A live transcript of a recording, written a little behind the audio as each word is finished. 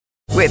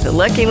With the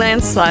Lucky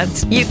Land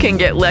Slots, you can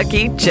get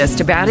lucky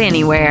just about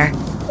anywhere.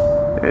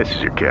 This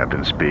is your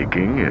captain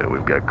speaking.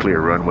 We've got clear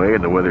runway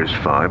and the weather's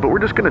fine, but we're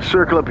just going to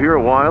circle up here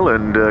a while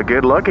and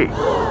get lucky.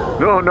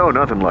 No,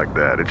 nothing like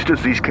that. It's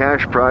just these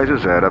cash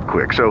prizes add up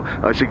quick. So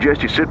I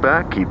suggest you sit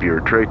back, keep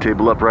your tray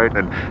table upright,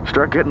 and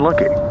start getting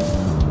lucky.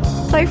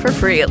 Play for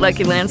free at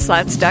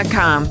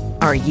LuckyLandSlots.com.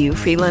 Are you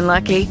feeling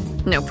lucky?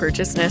 No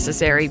purchase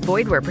necessary.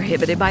 Void where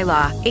prohibited by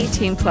law.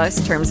 18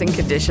 plus terms and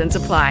conditions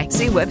apply.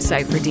 See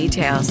website for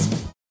details.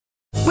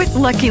 With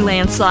Lucky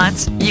Land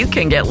Slots, you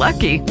can get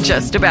lucky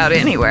just about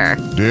anywhere.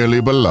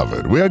 Dearly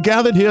beloved, we are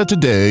gathered here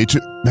today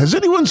to... Has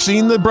anyone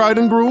seen the bride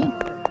and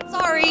groom?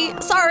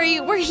 Sorry,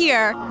 we're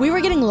here. We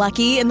were getting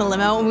lucky in the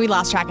limo and we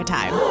lost track of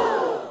time.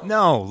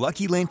 No,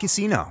 Lucky Land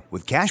Casino,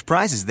 with cash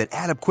prizes that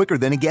add up quicker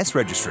than a guest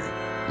registry.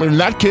 In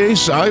that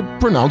case, I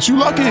pronounce you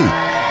lucky.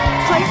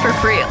 Play for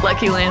free at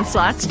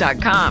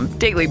LuckyLandSlots.com.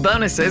 Daily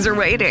bonuses are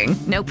waiting.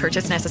 No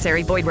purchase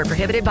necessary. Void where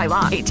prohibited by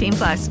law. 18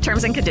 plus.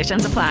 Terms and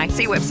conditions apply.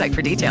 See website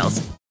for details.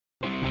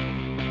 3,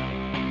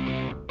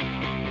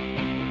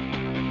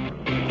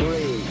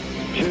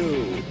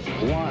 2,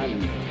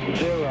 1,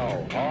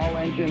 0. All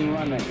engine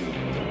running.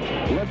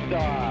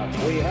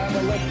 Liftoff. We have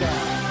a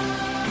liftoff.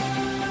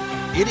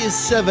 It is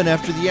 7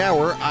 after the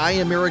hour. I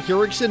am Eric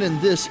Erickson, and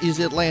this is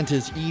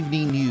Atlanta's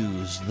Evening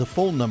News. The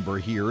phone number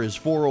here is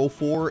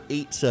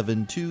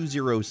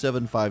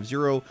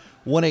 404-872-0750,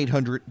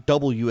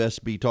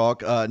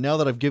 1-800-WSB-TALK. Now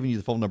that I've given you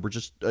the phone number,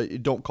 just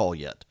don't call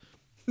yet.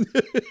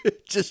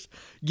 Just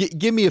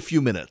give me a few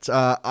minutes.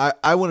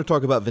 I want to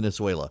talk about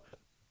Venezuela.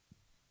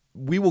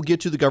 We will get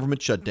to the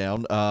government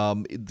shutdown.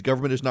 The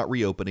government is not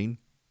reopening.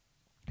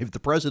 If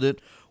the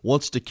president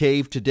wants to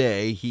cave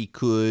today, he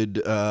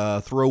could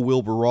throw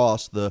Wilbur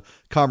Ross, the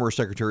Commerce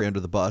Secretary, under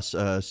the bus,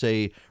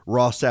 say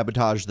Ross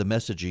sabotaged the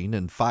messaging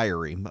and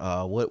fire him.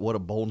 What a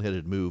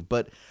boneheaded move.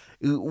 But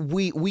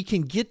we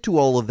can get to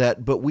all of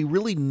that, but we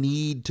really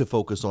need to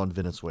focus on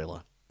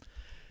Venezuela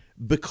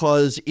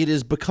because it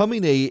is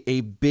becoming a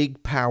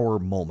big power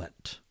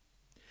moment.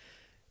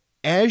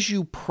 As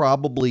you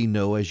probably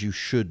know, as you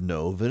should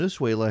know,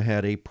 Venezuela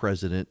had a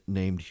president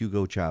named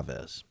Hugo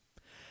Chavez.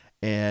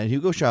 And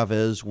Hugo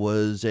Chavez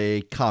was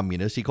a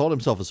communist. He called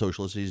himself a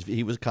socialist.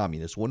 He was a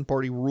communist.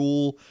 One-party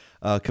rule,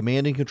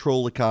 command and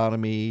control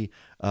economy,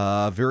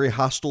 very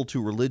hostile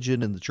to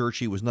religion and the church.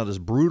 He was not as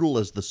brutal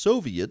as the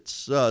Soviets,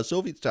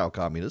 Soviet-style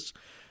communists,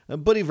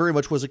 but he very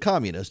much was a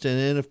communist.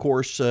 And of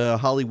course,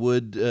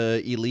 Hollywood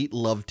elite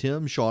loved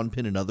him. Sean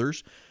Penn and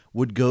others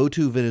would go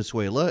to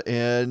Venezuela,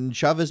 and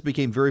Chavez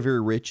became very,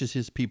 very rich as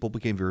his people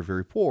became very,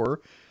 very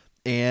poor.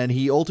 And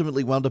he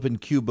ultimately wound up in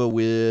Cuba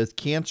with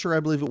cancer,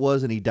 I believe it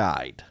was, and he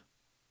died.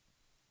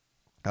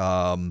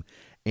 And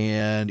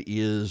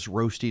is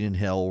roasting in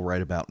hell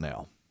right about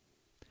now.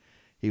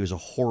 He was a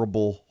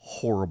horrible,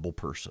 horrible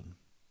person.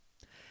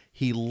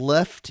 He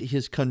left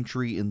his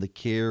country in the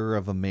care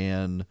of a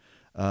man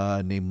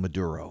named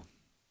Maduro,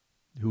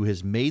 who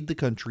has made the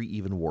country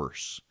even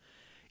worse.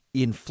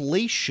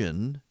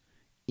 Inflation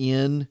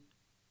in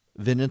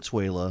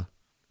Venezuela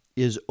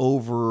is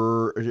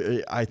over,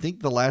 I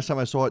think the last time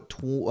I saw it,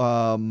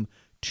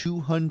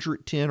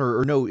 210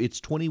 or no, it's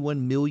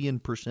 21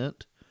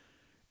 million%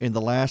 in the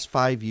last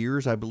 5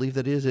 years, I believe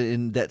that is.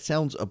 And that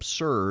sounds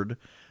absurd,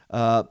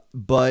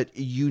 but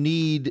you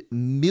need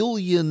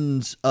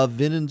millions of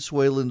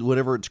Venezuelan,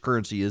 whatever its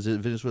currency is,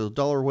 Venezuelan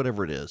dollar,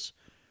 whatever it is.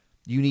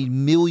 You need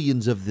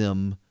millions of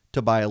them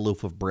to buy a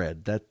loaf of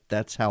bread.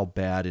 That's how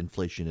bad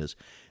inflation is.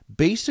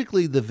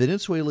 Basically, the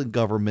Venezuelan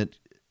government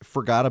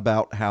forgot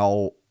about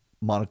how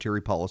monetary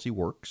policy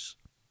works.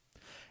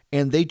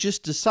 And they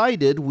just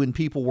decided when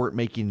people weren't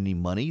making any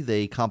money,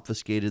 they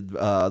confiscated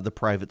the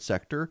private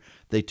sector.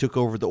 They took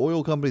over the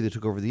oil company. They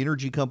took over the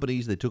energy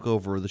companies. They took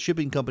over the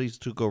shipping companies.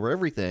 They took over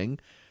everything.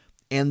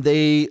 And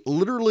they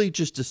literally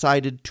just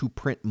decided to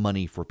print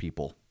money for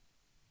people.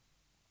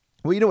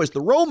 Well, as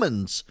the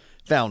Romans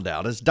found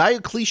out, as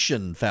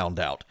Diocletian found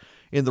out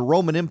in the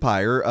Roman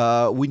Empire,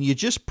 when you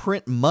just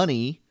print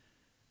money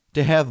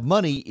to have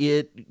money,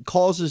 it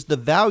causes the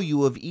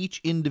value of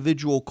each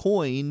individual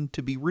coin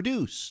to be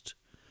reduced.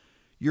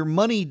 Your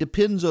money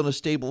depends on a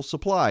stable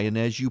supply, and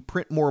as you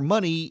print more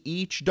money,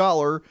 each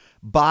dollar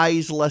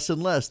buys less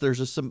and less. There's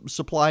a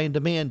supply and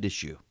demand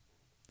issue.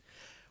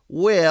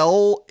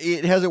 Well,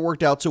 it hasn't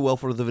worked out so well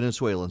for the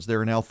Venezuelans.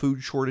 There are now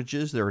food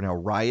shortages. There are now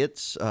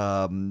riots.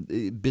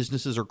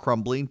 Businesses are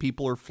crumbling.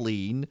 People are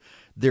fleeing.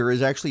 There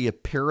is actually a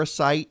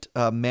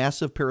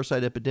massive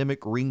parasite epidemic,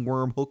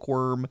 ringworm,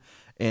 hookworm,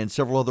 and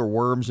several other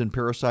worms and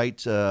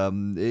parasites.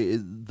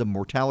 The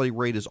mortality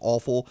rate is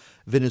awful.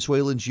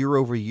 Venezuelans year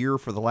over year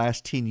for the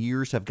last 10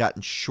 years have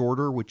gotten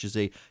shorter, which is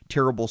a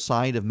terrible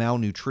sign of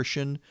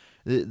malnutrition.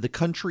 The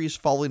country is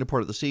falling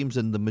apart at the seams,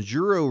 and the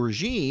Maduro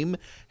regime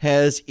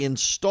has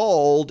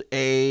installed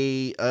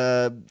a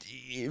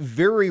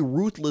very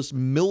ruthless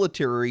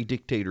military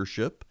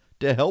dictatorship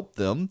to help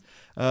them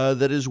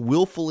that is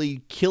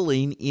willfully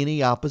killing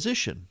any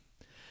opposition.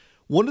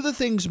 One of the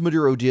things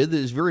Maduro did that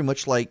is very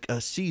much like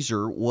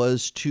Caesar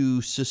was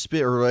to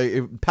suspend,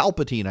 or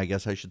Palpatine, I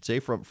guess I should say,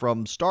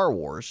 from Star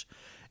Wars.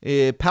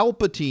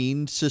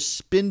 Palpatine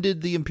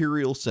suspended the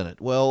Imperial Senate.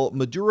 Well,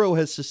 Maduro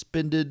has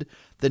suspended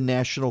the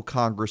National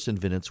Congress in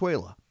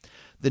Venezuela.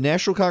 The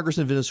National Congress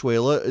in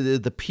Venezuela,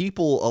 the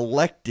people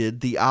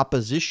elected the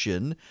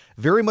opposition,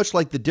 very much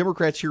like the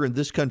Democrats here in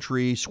this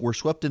country were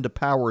swept into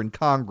power in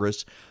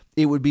Congress.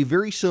 It would be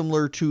very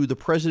similar to the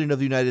President of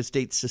the United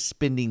States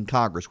suspending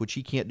Congress, which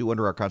he can't do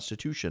under our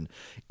Constitution.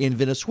 In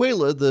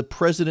Venezuela, the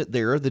president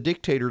there, the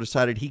dictator,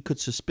 decided he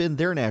could suspend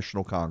their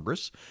National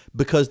Congress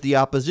because the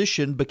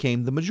opposition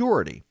became the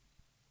majority.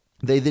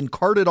 They then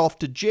carted off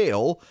to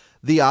jail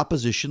the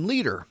opposition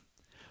leader.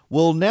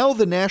 Well, now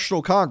the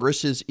National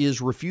Congress is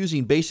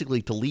refusing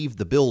basically to leave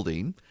the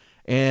building,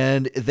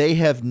 and they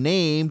have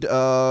named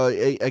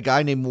a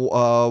guy named,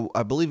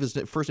 I believe his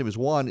first name is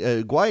Juan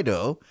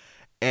Guaido,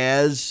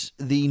 as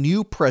the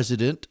new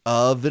president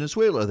of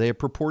Venezuela. They have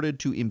purported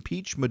to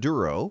impeach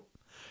Maduro.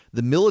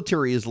 The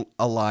military is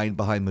aligned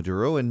behind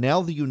Maduro, and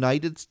now the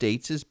United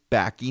States is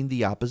backing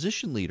the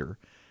opposition leader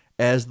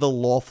as the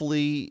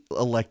lawfully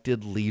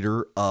elected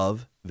leader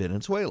of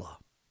Venezuela.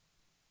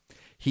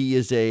 He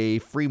is a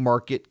free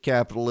market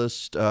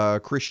capitalist,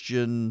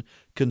 Christian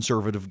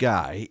conservative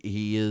guy.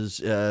 He is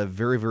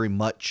very, very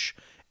much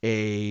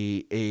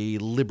a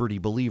liberty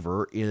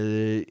believer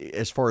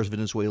as far as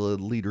Venezuela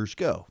leaders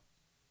go.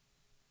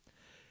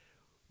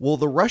 Well,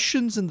 the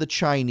Russians and the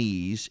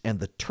Chinese and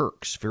the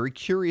Turks, very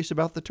curious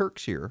about the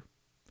Turks here,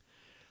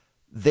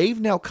 they've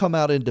now come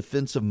out in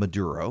defense of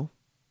Maduro.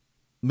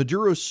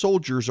 Maduro's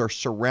soldiers are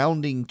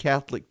surrounding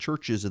Catholic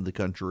churches in the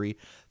country,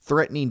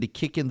 threatening to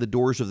kick in the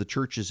doors of the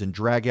churches and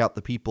drag out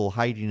the people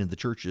hiding in the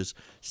churches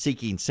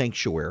seeking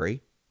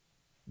sanctuary.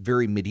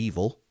 Very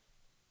medieval.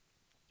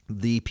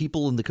 The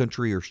people in the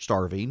country are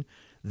starving.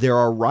 There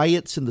are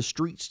riots in the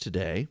streets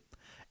today.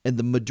 And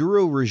the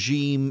Maduro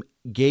regime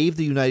gave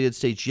the United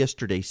States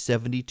yesterday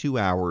 72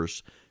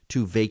 hours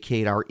to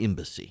vacate our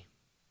embassy.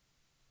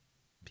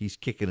 He's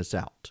kicking us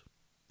out.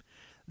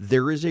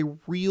 There is a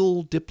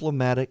real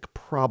diplomatic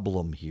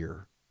problem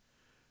here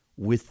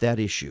with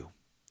that issue.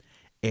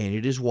 And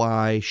it is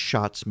why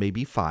shots may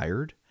be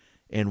fired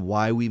and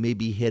why we may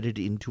be headed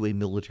into a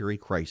military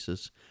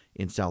crisis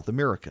in South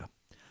America.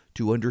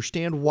 To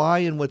understand why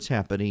and what's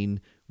happening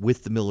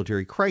with the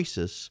military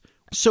crisis.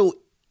 So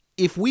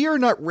if we are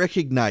not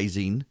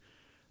recognizing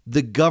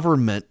the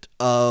government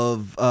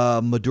of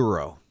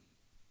Maduro,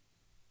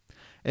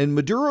 and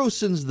Maduro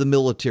sends the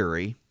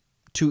military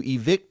to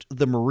evict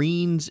the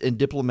Marines and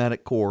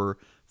diplomatic corps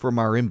from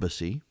our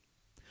embassy,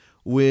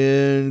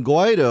 when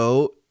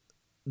Guaido,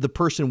 the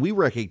person we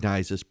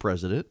recognize as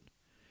president,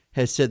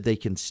 has said they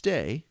can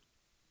stay,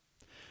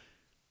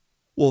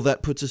 well,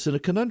 that puts us in a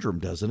conundrum,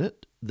 doesn't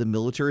it? The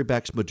military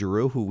backs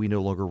Maduro, who we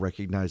no longer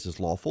recognize as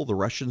lawful. The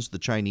Russians, the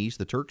Chinese,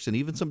 the Turks, and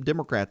even some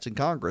Democrats in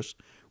Congress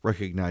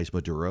recognize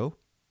Maduro.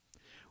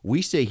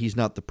 We say he's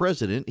not the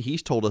president.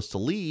 He's told us to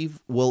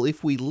leave. Well,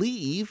 if we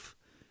leave,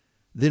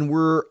 then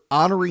we're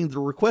honoring the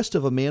request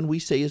of a man we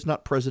say is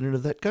not president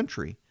of that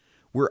country.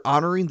 We're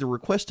honoring the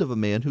request of a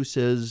man who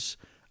says,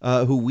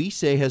 who we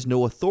say has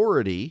no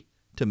authority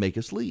to make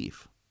us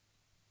leave.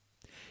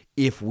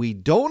 If we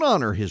don't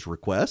honor his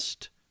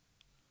request,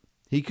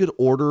 he could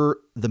order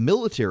the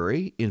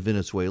military in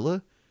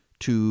Venezuela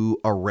to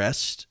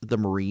arrest the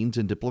Marines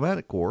and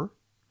diplomatic corps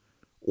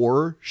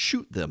or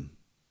shoot them.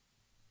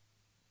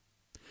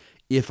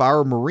 If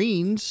our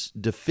Marines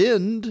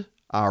defend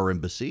our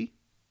embassy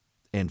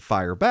and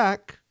fire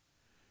back,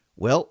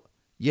 well,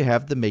 you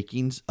have the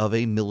makings of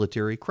a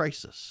military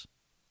crisis.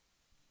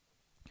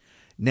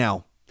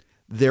 Now,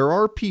 there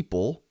are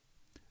people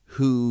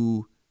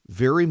who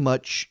very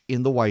much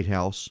in the White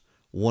House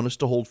want us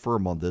to hold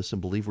firm on this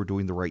and believe we're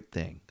doing the right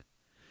thing.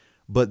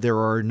 But there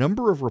are a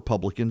number of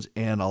Republicans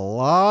and a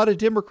lot of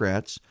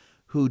Democrats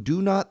who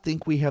do not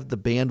think we have the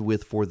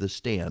bandwidth for the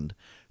stand.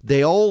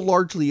 They all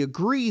largely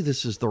agree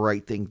this is the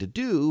right thing to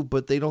do,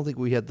 but they don't think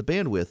we have the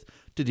bandwidth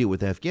to deal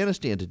with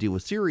Afghanistan, to deal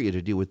with Syria,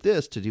 to deal with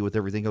this, to deal with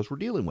everything else we're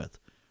dealing with.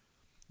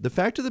 The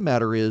fact of the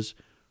matter is,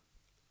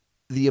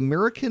 the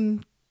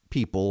American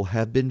people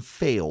have been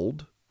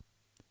failed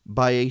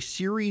by a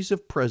series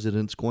of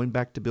presidents going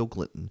back to Bill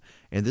Clinton,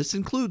 and this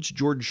includes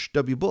George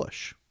W.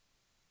 Bush,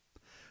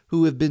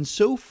 who have been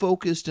so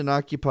focused and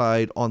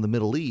occupied on the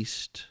Middle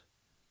East,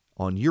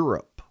 on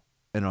Europe,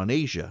 and on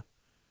Asia,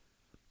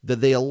 that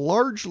they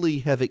largely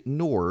have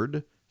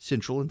ignored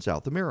Central and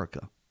South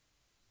America.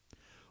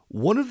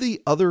 One of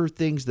the other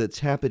things that's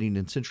happening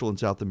in Central and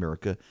South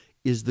America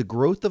is the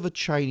growth of a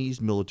Chinese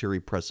military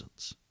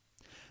presence.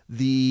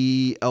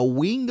 A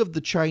wing of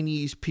the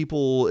Chinese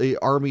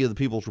Army of the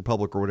People's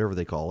Republic, or whatever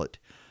they call it,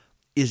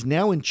 is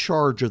now in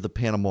charge of the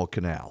Panama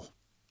Canal.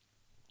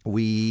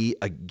 We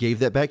gave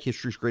that back.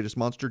 History's greatest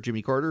monster,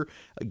 Jimmy Carter,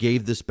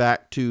 gave this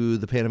back to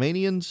the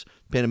Panamanians.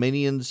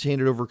 Panamanians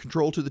handed over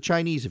control to the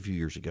Chinese a few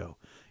years ago.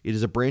 It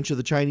is a branch of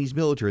the Chinese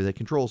military that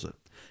controls it.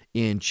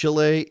 In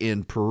Chile,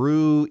 in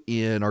Peru,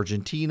 in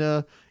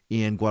Argentina,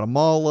 in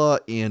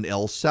Guatemala, in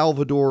El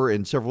Salvador,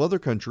 and several other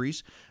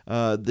countries.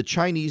 The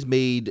Chinese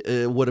made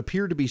what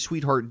appeared to be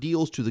sweetheart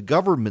deals to the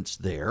governments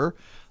there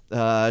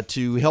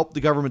to help the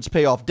governments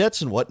pay off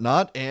debts and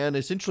whatnot, and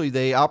essentially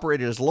they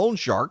operated as loan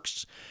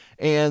sharks.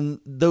 And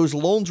those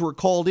loans were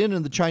called in,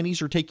 and the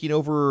Chinese are taking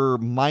over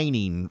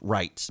mining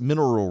rights,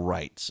 mineral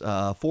rights,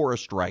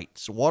 forest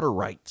rights, water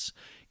rights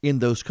in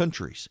those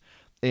countries,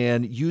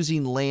 and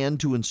using land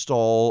to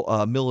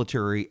install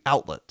military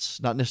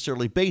outlets, not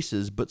necessarily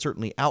bases, but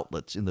certainly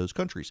outlets in those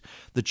countries.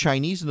 The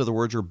Chinese, in other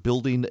words, are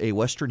building a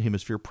Western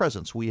Hemisphere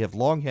presence. We have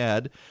long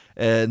had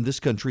in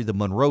this country the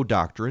Monroe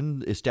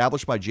Doctrine,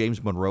 established by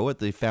James Monroe at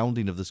the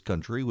founding of this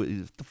country,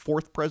 the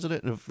fifth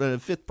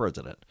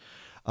president,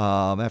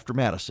 after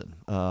Madison,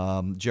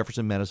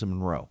 Jefferson, Madison,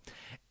 Monroe.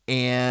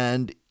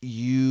 And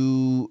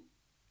you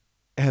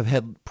have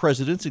had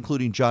presidents,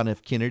 including John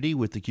F. Kennedy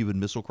with the Cuban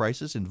Missile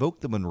Crisis,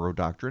 invoke the Monroe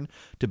Doctrine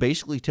to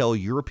basically tell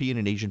European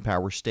and Asian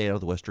powers stay out of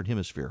the Western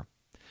Hemisphere.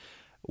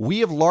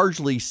 We have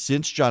largely,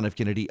 since John F.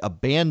 Kennedy,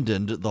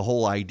 abandoned the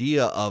whole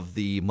idea of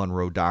the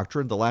Monroe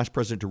Doctrine. The last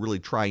president to really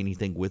try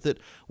anything with it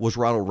was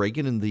Ronald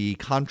Reagan in the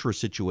Contra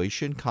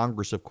situation.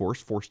 Congress, of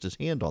course, forced his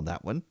hand on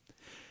that one.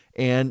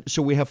 And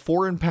so we have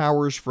foreign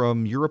powers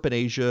from Europe and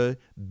Asia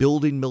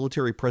building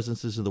military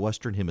presences in the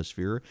Western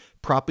Hemisphere,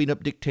 propping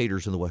up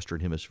dictators in the Western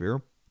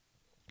Hemisphere.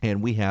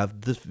 And we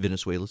have the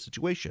Venezuela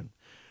situation,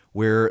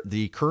 where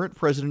the current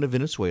president of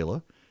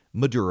Venezuela,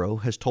 Maduro,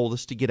 has told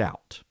us to get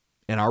out.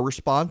 And our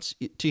response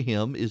to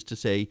him is to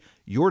say,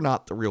 you're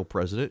not the real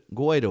president.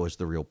 Guaido is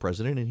the real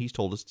president, and he's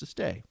told us to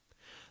stay.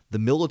 The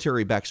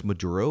military backs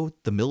Maduro.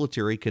 The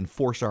military can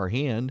force our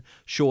hand,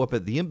 show up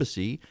at the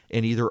embassy,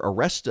 and either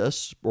arrest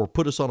us or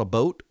put us on a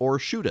boat or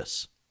shoot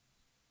us.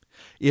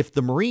 If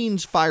the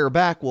Marines fire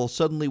back, well,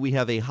 suddenly we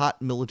have a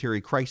hot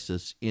military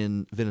crisis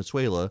in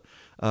Venezuela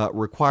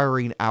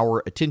requiring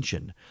our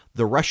attention.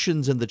 The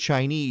Russians and the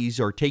Chinese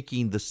are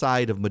taking the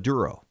side of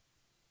Maduro.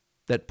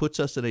 That puts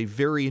us in a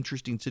very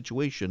interesting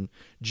situation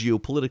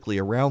geopolitically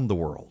around the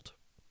world.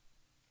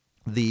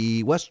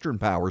 The Western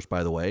powers,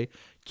 by the way,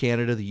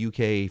 Canada, the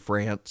UK,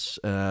 France,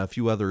 a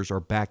few others are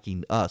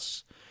backing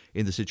us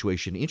in the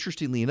situation.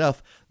 Interestingly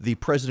enough, the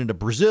president of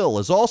Brazil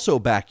is also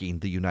backing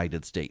the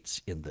United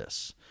States in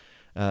this.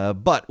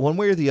 But one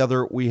way or the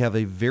other, we have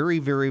a very,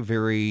 very,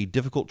 very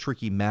difficult,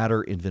 tricky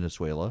matter in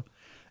Venezuela.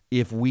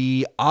 If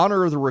we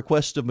honor the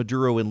request of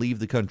Maduro and leave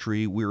the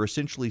country, we're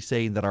essentially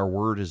saying that our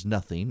word is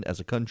nothing as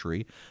a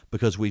country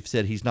because we've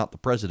said he's not the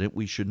president.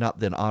 We should not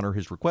then honor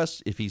his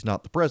requests if he's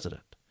not the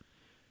president.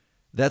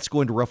 That's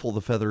going to ruffle the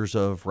feathers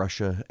of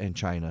Russia and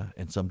China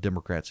and some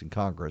Democrats in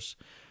Congress.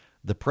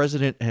 The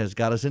president has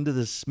got us into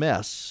this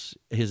mess.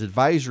 His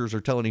advisors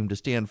are telling him to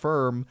stand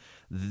firm.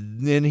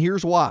 Then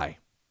here's why.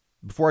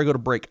 Before I go to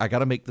break, I got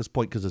to make this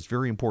point because it's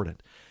very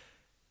important.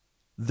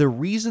 The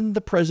reason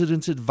the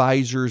president's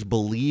advisors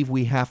believe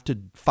we have to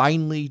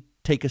finally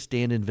take a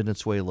stand in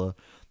Venezuela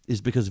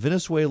is because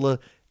Venezuela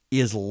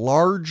is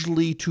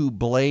largely to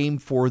blame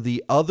for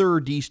the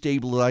other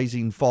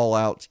destabilizing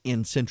fallouts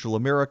in Central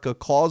America,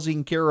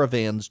 causing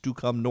caravans to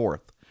come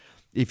north.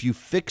 If you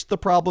fix the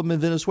problem in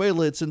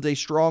Venezuela, it sends a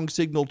strong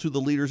signal to the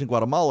leaders in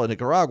Guatemala,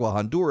 Nicaragua,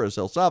 Honduras,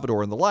 El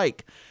Salvador, and the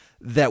like,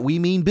 that we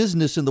mean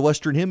business in the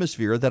Western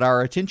Hemisphere, that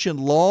our attention,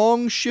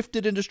 long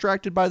shifted and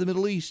distracted by the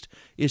Middle East,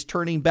 is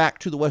turning back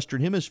to the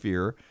Western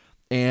Hemisphere,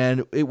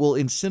 and it will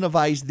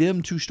incentivize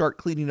them to start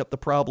cleaning up the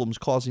problems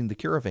causing the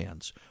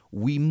caravans.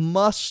 We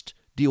must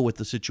deal with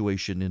the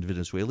situation in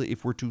Venezuela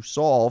if we're to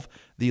solve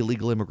the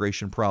illegal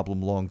immigration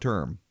problem long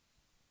term.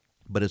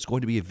 But it's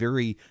going to be a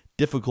very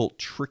difficult,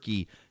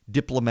 tricky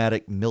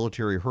diplomatic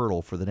military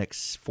hurdle for the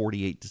next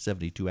 48 to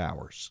 72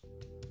 hours.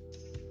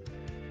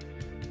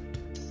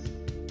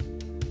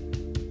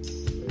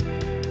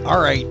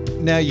 All right,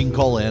 now you can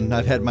call in.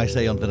 I've had my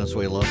say on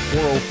Venezuela.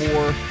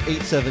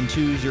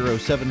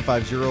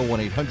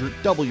 404-872-0750,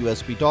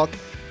 1-800-WSB-TALK,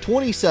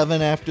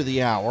 27 after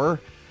the hour.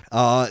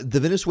 The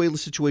Venezuela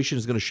situation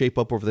is going to shape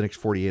up over the next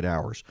 48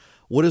 hours.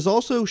 What is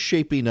also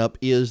shaping up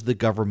is the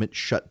government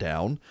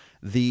shutdown.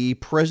 The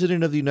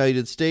president of the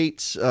United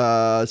States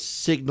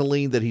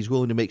signaling that he's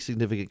willing to make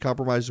significant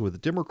compromises with the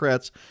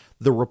Democrats.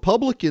 The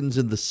Republicans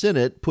in the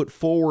Senate put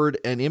forward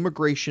an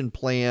immigration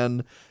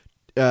plan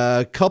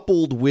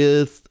coupled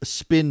with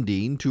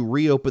spending to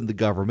reopen the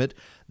government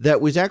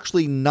that was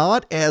actually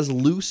not as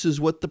loose as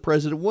what the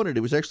president wanted.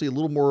 It was actually a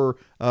little more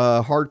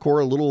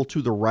hardcore, a little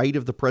to the right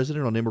of the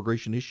president on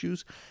immigration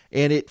issues,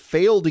 and it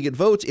failed to get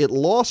votes. It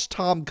lost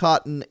Tom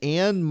Cotton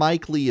and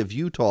Mike Lee of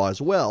Utah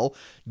as well,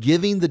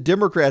 giving the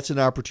Democrats an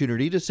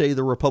opportunity to say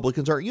the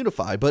Republicans aren't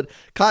unified. But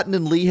Cotton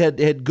and Lee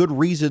had good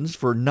reasons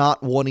for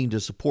not wanting to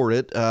support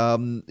it.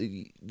 Tom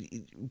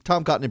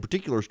Cotton in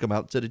particular has come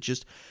out and said it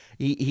just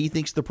he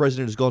thinks the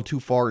president has gone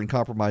too far in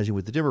compromising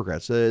with the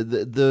Democrats.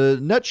 The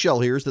nutshell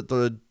here is that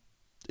the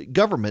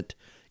government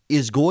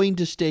is going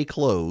to stay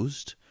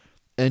closed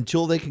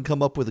until they can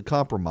come up with a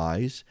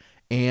compromise,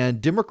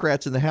 and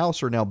Democrats in the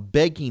House are now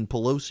begging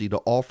Pelosi to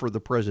offer the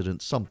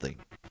president something.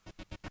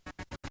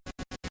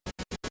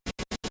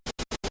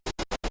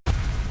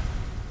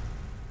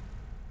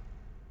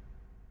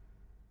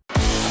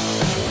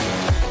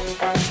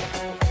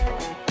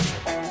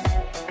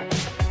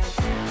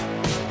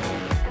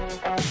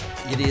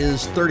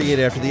 is 38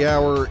 after the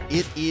hour.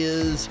 It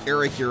is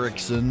Eric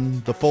Erickson.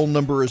 The phone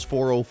number is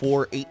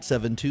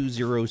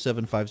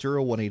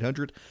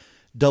 404-872-0750,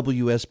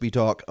 1-800-WSB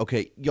Talk.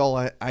 Okay,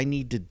 y'all, I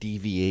need to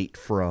deviate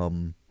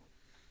from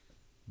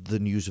the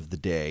news of the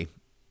day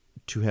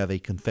to have a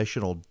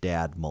confessional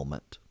dad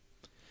moment.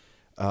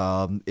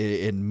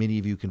 And many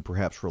of you can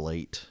perhaps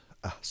relate.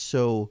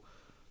 So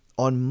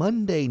on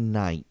Monday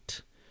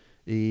night,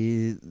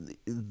 the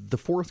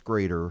fourth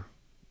grader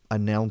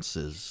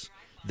announces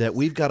that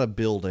we've got to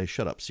build a,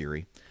 shut up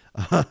Siri,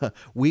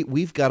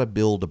 we've got to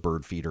build a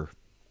bird feeder.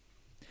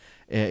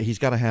 He's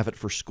got to have it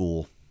for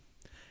school.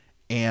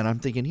 And I'm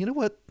thinking, you know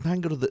what, I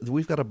can go to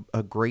we've got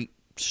a great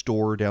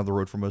store down the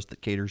road from us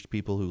that caters to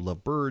people who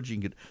love birds. You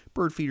can get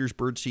bird feeders,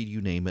 bird seed,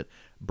 you name it,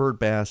 bird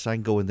baths. I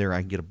can go in there,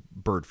 I can get a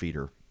bird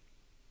feeder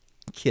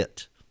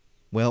kit.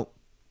 Well,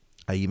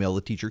 I emailed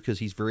the teacher because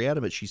he's very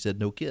adamant. She said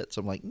no kits.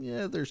 I'm like,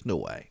 yeah, there's no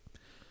way.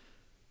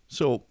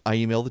 So I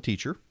emailed the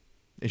teacher,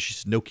 and she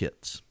said no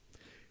kits.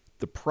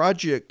 The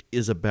project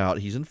is about,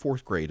 he's in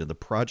fourth grade, and the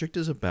project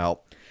is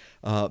about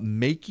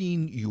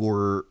making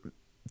your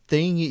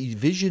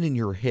vision in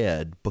your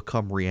head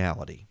become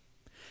reality.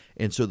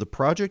 And so the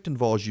project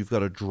involves you've got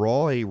to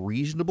draw a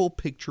reasonable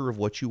picture of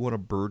what you want a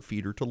bird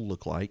feeder to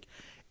look like,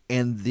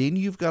 and then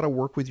you've got to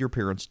work with your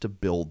parents to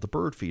build the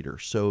bird feeder.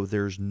 So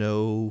there's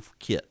no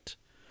kit.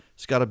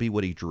 It's got to be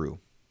what he drew.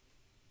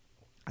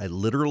 I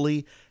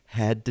literally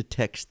had to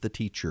text the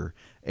teacher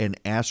and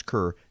ask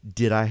her,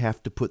 did I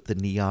have to put the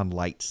neon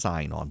light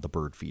sign on the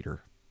bird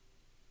feeder?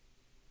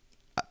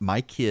 My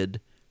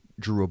kid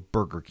drew a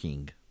Burger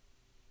King.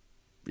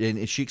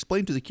 And she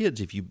explained to the kids,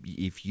 if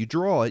you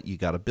draw it, you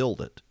got to build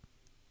it.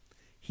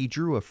 He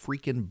drew a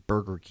freaking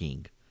Burger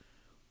King.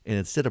 And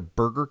instead of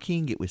Burger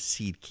King, it was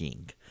Seed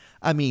King.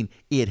 I mean,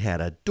 it had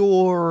a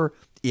door,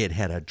 it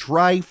had a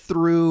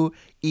drive-through,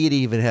 it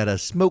even had a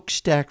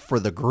smokestack for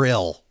the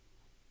grill.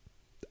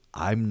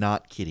 I'm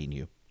not kidding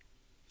you.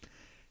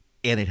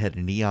 And it had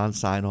a neon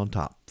sign on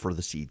top for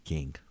the Seed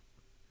King.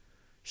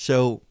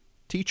 So,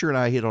 teacher and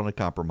I hit on a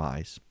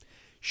compromise.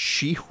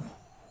 She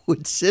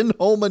would send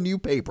home a new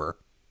paper.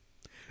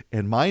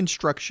 And my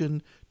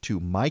instruction to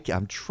Mike,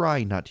 I'm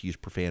trying not to use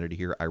profanity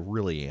here, I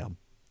really am.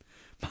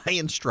 My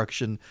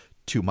instruction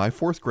to my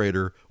fourth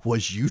grader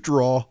was, you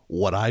draw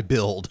what I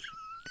build.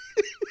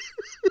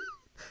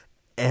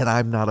 And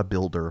I'm not a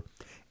builder.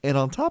 And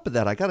on top of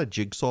that, I got a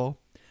jigsaw,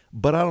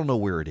 but I don't know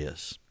where it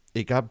is.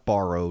 It got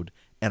borrowed,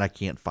 and I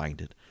can't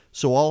find it.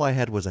 So all I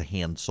had was a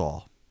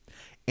handsaw.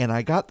 And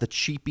I got the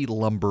cheapy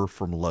lumber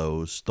from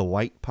Lowe's, the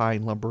white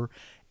pine lumber,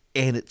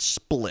 and it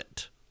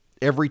split.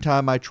 Every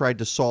time I tried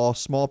to saw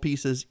small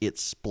pieces, it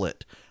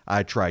split.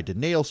 I tried to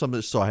nail some of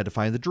this, so I had to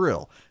find the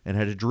drill and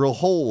had to drill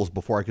holes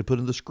before I could put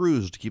in the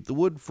screws to keep the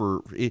wood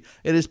for it.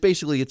 It is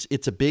basically,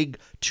 it's a big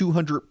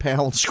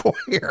 200-pound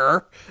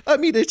square. I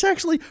mean, it's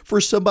actually, for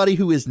somebody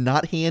who is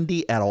not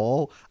handy at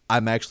all,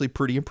 I'm actually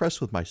pretty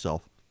impressed with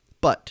myself.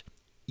 But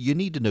you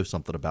need to know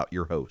something about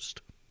your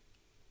host.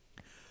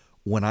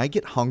 When I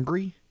get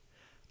hungry,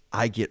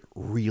 I get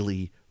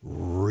really,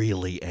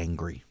 really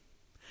angry.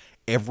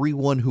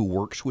 Everyone who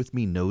works with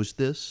me knows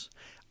this.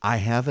 I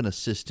have an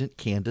assistant,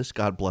 Candace,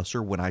 God bless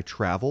her. When I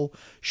travel,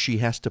 she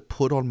has to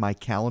put on my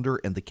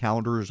calendar and the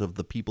calendars of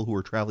the people who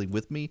are traveling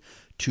with me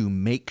to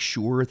make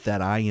sure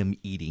that I am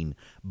eating,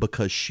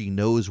 because she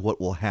knows what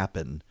will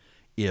happen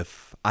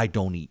if I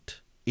don't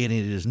eat. And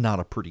it is not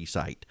a pretty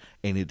sight.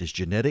 And it is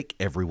genetic.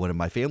 Everyone in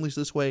my family is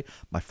this way.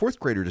 My fourth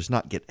grader does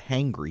not get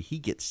hangry. He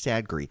gets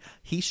sadgry.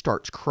 He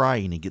starts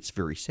crying and gets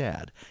very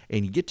sad.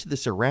 And you get to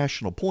this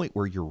irrational point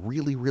where you're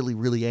really, really,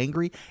 really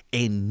angry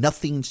and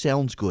nothing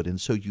sounds good.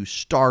 And so you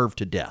starve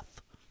to death.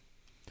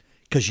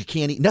 Because you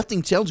can't eat.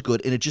 Nothing sounds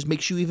good, and it just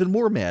makes you even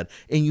more mad.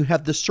 And you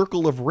have this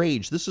circle of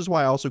rage. This is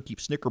why I also keep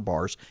Snicker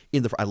bars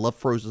in the. I love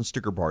frozen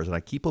Snicker bars, and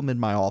I keep them in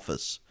my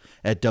office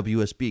at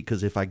WSB,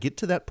 because if I get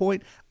to that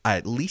point, I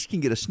at least can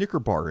get a Snicker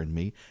bar in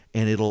me,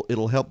 and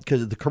it'll help,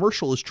 because the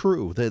commercial is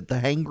true. The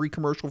hangry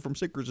commercial from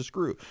Snickers is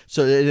true.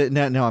 So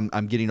now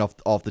I'm getting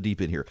off the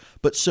deep end here.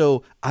 But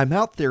so I'm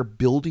out there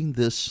building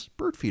this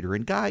bird feeder,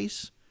 and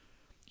guys,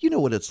 you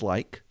know what it's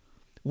like.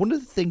 One of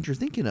the things you're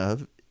thinking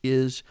of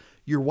is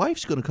your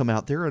wife's going to come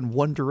out there and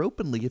wonder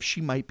openly if she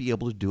might be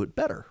able to do it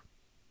better.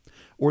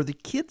 Or the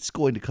kid's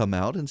going to come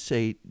out and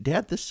say,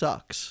 Dad, this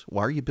sucks.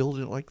 Why are you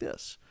building it like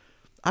this?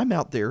 I'm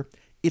out there.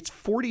 It's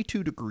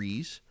 42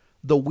 degrees.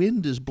 The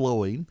wind is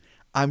blowing.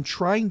 I'm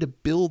trying to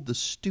build the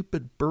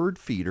stupid bird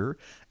feeder.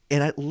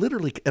 And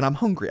I'm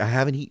hungry. I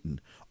haven't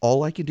eaten.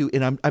 All I can do,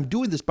 and I'm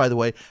doing this, by the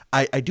way,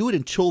 I do it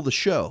until the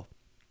show.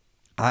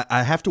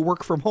 I have to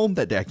work from home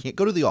that day. I can't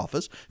go to the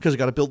office because I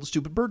got to build the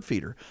stupid bird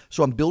feeder.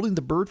 So I'm building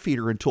the bird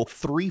feeder until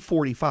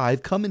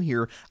 3:45. Come in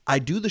here. I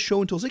do the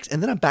show until 6,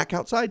 and then I'm back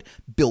outside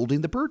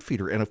building the bird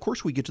feeder. And of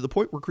course, we get to the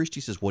point where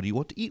Christy says, "What do you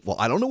want to eat?" Well,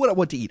 I don't know what I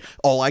want to eat.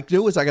 All I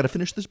know is I got to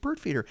finish this bird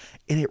feeder.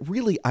 And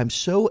I'm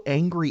so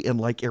angry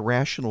and like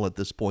irrational at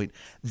this point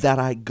that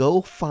I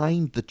go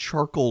find the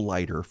charcoal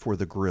lighter for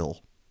the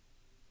grill.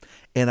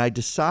 And I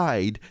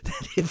decide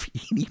that if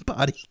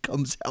anybody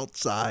comes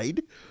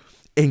outside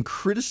and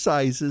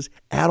criticizes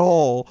at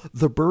all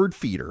the bird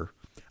feeder,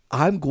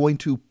 I'm going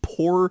to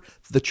pour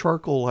the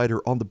charcoal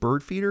lighter on the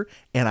bird feeder,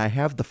 and I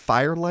have the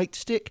firelight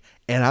stick,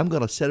 and I'm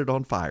going to set it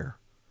on fire.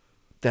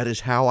 That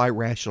is how I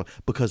rationalize,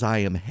 because I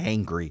am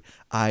hangry.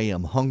 I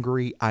am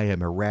hungry. I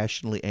am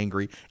irrationally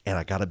angry, and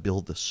I got to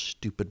build the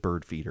stupid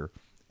bird feeder.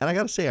 And I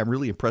got to say, I'm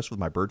really impressed with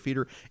my bird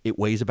feeder. It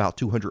weighs about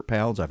 200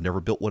 pounds. I've never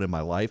built one in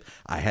my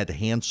life. I had to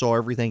hand saw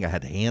everything. I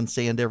had to hand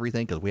sand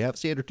everything because we have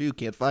sander too.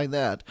 Can't find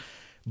that.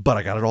 But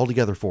I got it all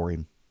together for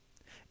him.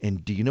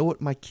 And do you know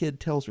what my kid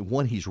tells me?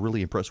 One, he's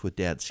really impressed with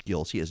Dad's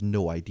skills. He has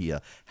no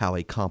idea how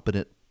a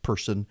competent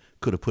person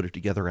could have put it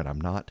together, and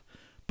I'm not.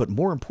 But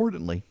more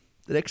importantly,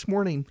 the next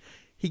morning,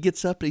 he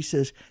gets up and he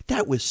says,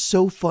 "That was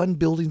so fun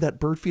building that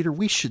bird feeder.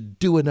 We should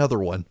do another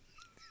one."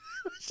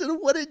 I said,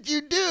 "What did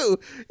you do?"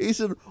 He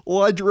said,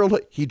 "Well, I drilled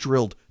it." He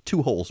drilled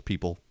 2 holes,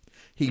 people.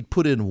 He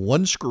put in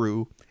 1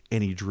 screw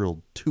and he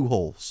drilled 2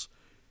 holes.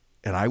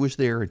 And I was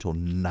there until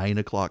 9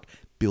 o'clock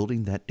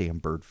building that damn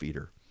bird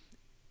feeder.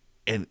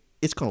 And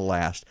it's going to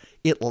last.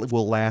 It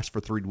will last for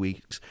 3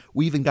 weeks.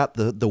 We even got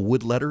the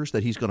wood letters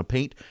that he's going to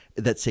paint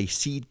that say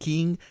Seed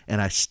King, and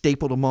I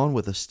stapled them on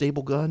with a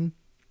staple gun.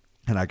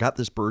 And I got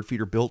this bird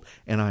feeder built,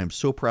 and I am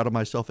so proud of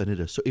myself. And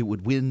it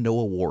would win no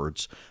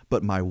awards,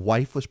 but my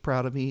wife was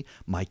proud of me.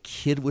 My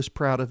kid was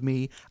proud of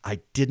me. I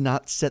did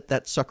not set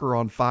that sucker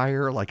on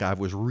fire like I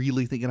was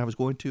really thinking I was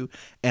going to,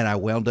 and I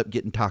wound up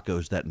getting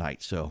tacos that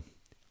night. So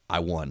I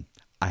won.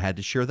 I had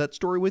to share that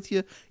story with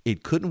you.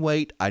 It couldn't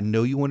wait. I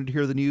know you wanted to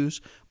hear the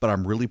news, but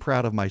I'm really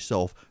proud of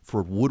myself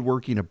for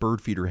woodworking a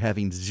bird feeder,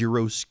 having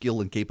zero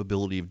skill and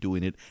capability of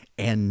doing it,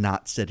 and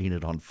not setting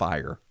it on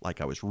fire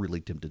like I was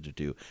really tempted to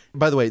do.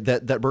 By the way,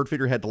 that bird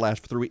feeder had to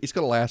last for 3 weeks. It's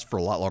going to last for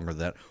a lot longer than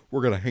that.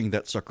 We're going to hang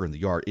that sucker in the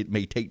yard. It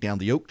may take down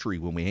the oak tree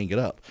when we hang it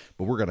up,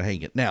 but we're going to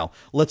hang it. Now,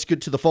 let's get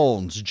to the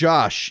phones.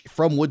 Josh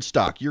from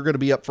Woodstock, you're going to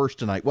be up first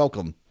tonight.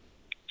 Welcome.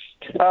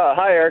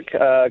 Hi, Eric.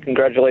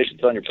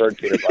 Congratulations on your bird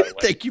feeder, by the way.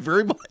 Thank you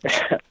very much.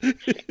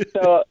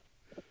 So,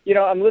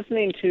 I'm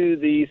listening to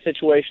the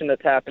situation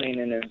that's happening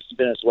in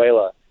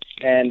Venezuela,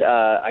 and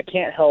I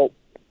can't help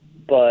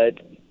but,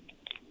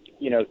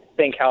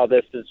 think how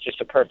this is just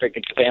a perfect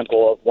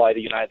example of why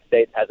the United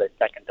States has a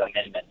Second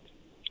Amendment.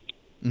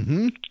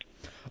 Mm-hmm.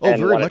 Oh, and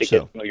very wanted much to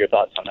get so. some of your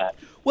thoughts on that.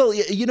 Well,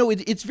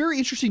 it's very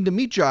interesting to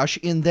me, Josh,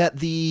 in that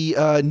the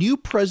new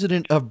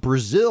president of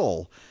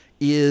Brazil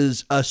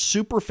is a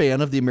super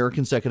fan of the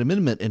American Second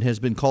Amendment and has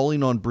been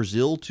calling on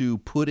Brazil to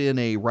put in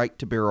a right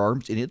to bear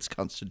arms in its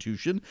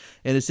constitution.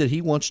 And it said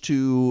he wants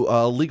to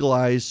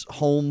legalize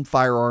home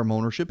firearm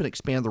ownership and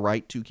expand the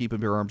right to keep and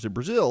bear arms in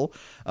Brazil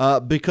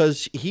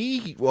because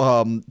he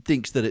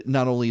thinks that it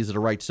not only is it a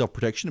right to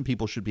self-protection and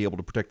people should be able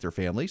to protect their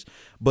families,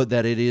 but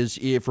that it is,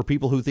 for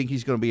people who think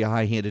he's going to be a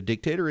high-handed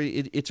dictator,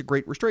 it's a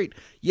great restraint.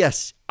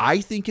 Yes, I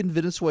think in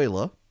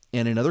Venezuela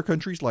and in other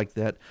countries like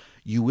that,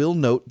 you will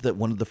note that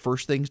one of the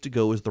first things to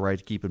go is the right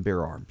to keep and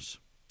bear arms,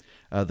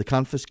 the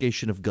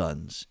confiscation of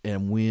guns.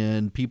 And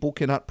when people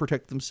cannot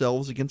protect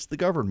themselves against the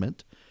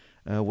government,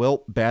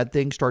 bad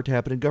things start to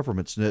happen in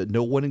governments.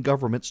 No one in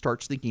government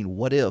starts thinking,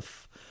 what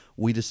if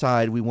we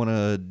decide we want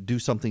to do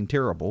something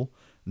terrible?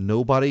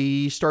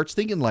 Nobody starts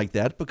thinking like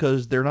that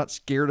because they're not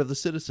scared of the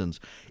citizens.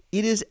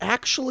 It is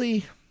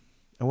actually,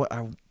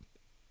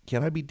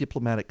 can I be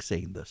diplomatic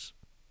saying this?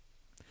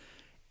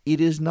 It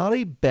is not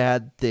a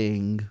bad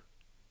thing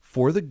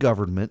for the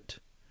government,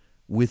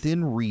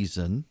 within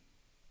reason,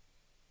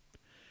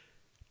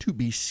 to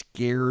be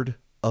scared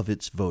of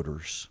its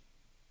voters.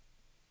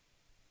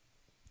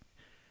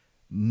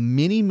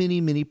 Many, many,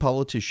 many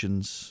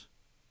politicians,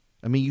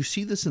 you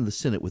see this in the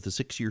Senate with the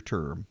 6-year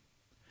term.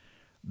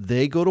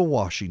 They go to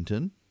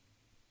Washington,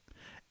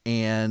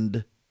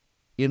 and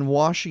in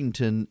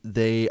Washington,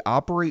 they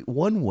operate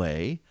one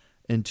way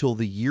until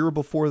the year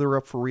before they're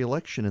up for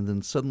re-election, and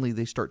then suddenly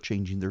they start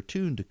changing their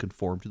tune to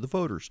conform to the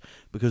voters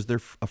because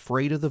they're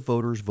afraid of the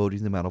voters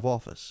voting them out of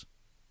office.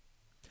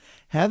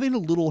 Having a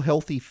little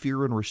healthy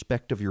fear and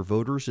respect of your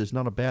voters is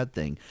not a bad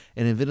thing.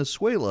 And in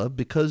Venezuela,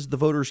 because the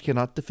voters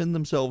cannot defend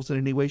themselves in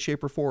any way,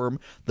 shape, or form,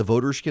 the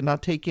voters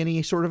cannot take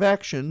any sort of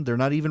action, they're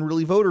not even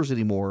really voters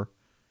anymore,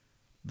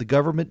 the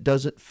government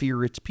doesn't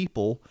fear its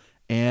people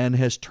and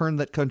has turned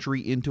that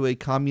country into a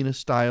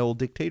communist-style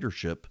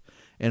dictatorship.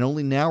 And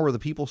only now are the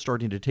people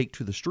starting to take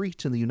to the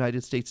streets, and the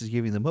United States is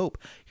giving them hope.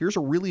 Here's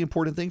a really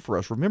important thing for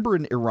us. Remember,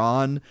 in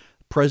Iran,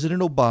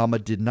 President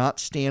Obama did not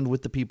stand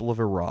with the people of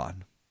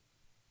Iran.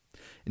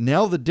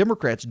 Now the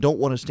Democrats don't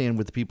want to stand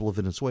with the people of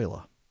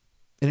Venezuela.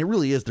 And it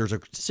really is. There's a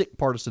sick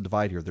partisan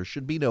divide here. There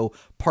should be no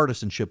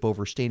partisanship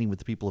over standing with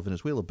the people of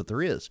Venezuela, but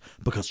there is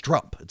because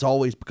Trump. It's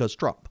always because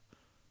Trump.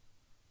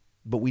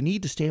 But we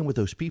need to stand with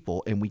those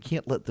people, and we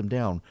can't let them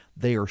down.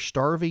 They are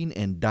starving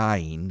and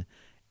dying,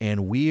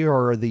 and we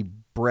are the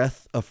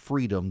breath of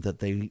freedom that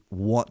they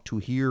want to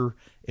hear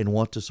and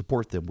want to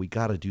support them. We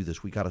got to do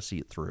this. We got to see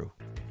it through.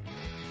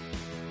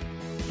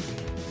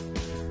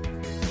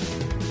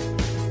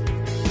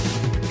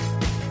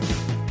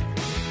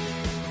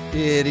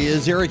 It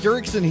is Eric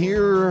Erickson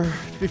here,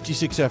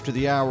 56 after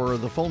the hour.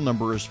 The phone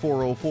number is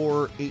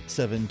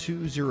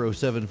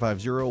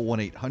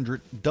 404-872-0750,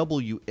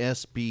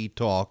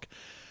 1-800-WSB-TALK.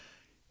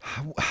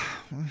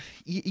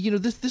 You know,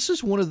 this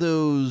is one of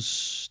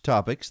those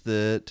topics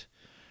that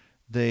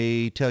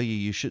they tell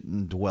you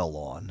shouldn't dwell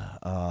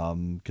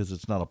on because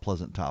it's not a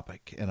pleasant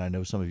topic. And I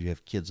know some of you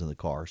have kids in the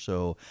car.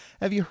 So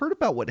have you heard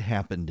about what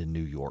happened in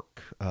New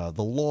York?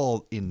 The law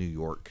in New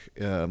York.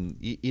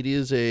 It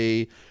is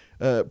a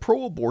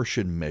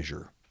pro-abortion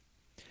measure.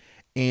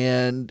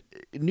 And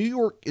New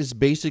York is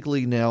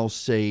basically now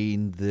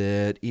saying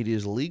that it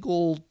is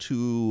legal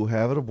to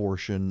have an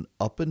abortion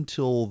up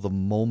until the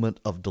moment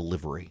of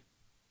delivery.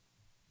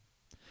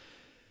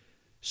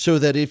 So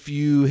that if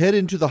you head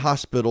into the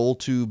hospital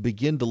to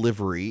begin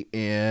delivery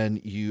I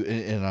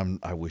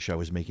wish I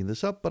was making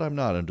this up, but I'm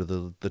not. Under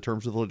the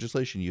terms of the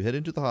legislation, you head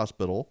into the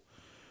hospital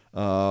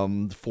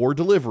for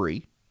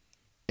delivery,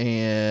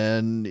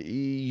 and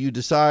you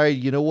decide,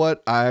 you know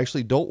what, I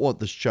actually don't want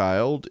this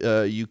child,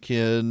 you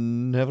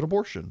can have an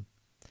abortion.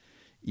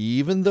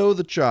 Even though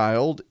the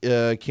child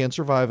can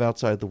survive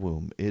outside the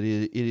womb. It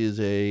is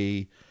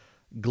a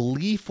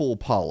gleeful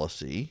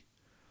policy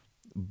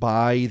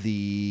by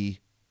the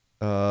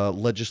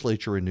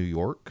legislature in New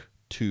York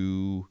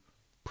to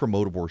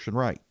promote abortion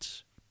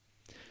rights.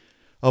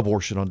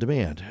 Abortion on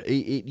demand.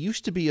 It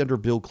used to be under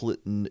Bill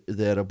Clinton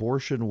that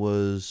abortion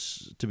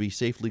was to be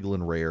safe, legal,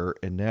 and rare,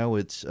 and now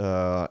it's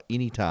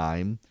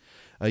anytime.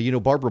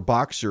 Barbara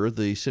Boxer,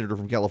 the senator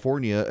from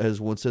California, has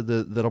once said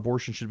that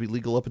abortion should be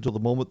legal up until the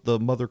moment the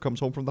mother comes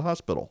home from the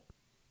hospital,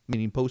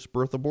 meaning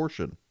post-birth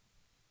abortion.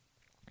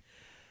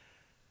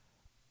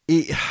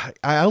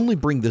 I only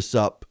bring this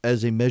up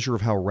as a measure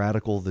of how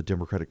radical the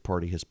Democratic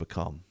Party has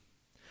become.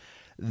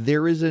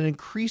 There is an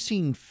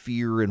increasing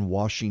fear in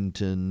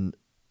Washington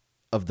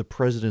of the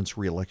president's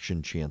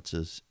reelection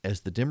chances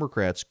as the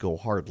Democrats go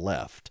hard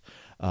left,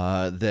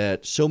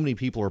 that so many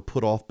people are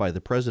put off by the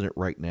president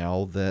right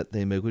now that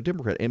they may go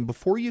Democrat. And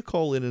before you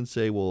call in and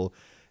say, well,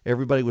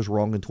 everybody was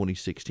wrong in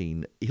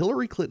 2016,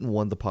 Hillary Clinton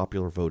won the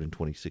popular vote in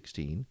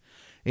 2016.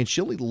 And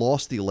she only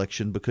lost the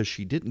election because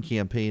she didn't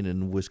campaign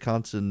in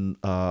Wisconsin,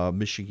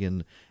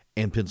 Michigan,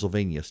 and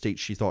Pennsylvania,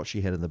 states she thought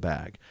she had in the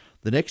bag.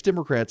 The next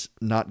Democrat's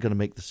not going to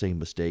make the same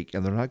mistake,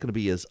 and they're not going to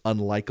be as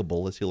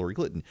unlikable as Hillary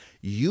Clinton.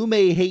 You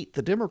may hate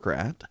the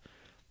Democrat,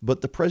 but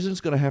the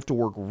president's going to have to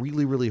work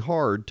really, really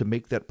hard to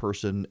make that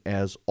person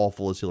as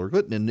awful as Hillary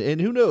Clinton.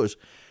 And who knows?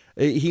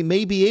 He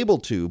may be able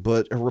to,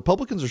 but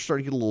Republicans are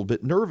starting to get a little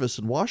bit nervous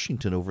in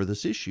Washington over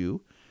this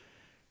issue,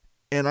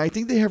 and I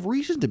think they have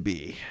reason to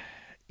be.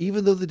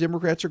 Even though the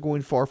Democrats are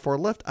going far, far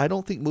left, I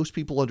don't think most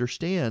people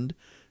understand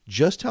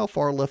just how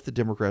far left the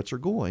Democrats are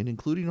going,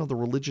 including on the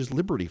religious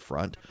liberty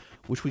front,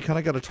 which we kind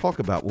of got to talk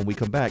about when we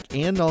come back,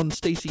 and on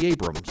Stacey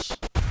Abrams.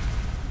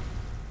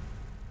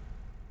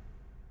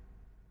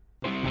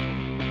 Three,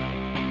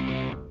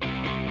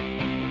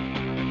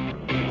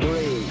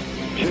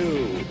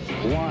 two,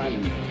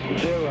 1,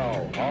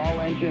 0.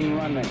 All engine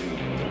running.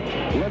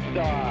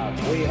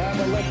 Liftoff. We have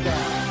a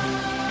liftoff.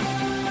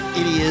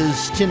 It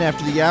is 10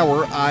 after the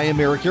hour. I am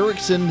Eric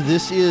Erickson.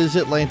 This is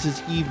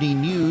Atlanta's Evening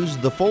News.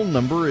 The phone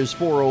number is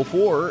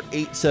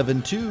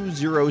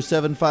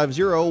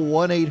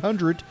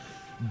 404-872-0750,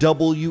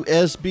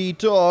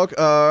 1-800-WSB-TALK.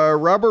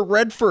 Robert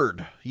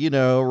Redford,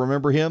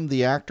 remember him,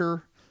 the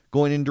actor,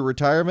 going into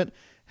retirement,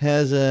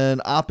 has an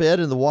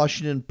op-ed in the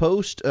Washington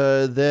Post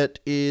that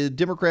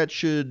Democrats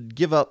should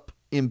give up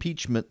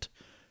impeachment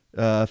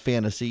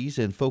fantasies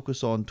and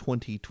focus on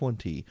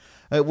 2020.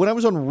 When I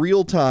was on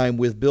Real Time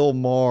with Bill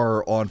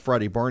Maher on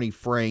Friday, Barney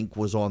Frank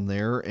was on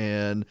there,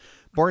 and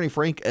Barney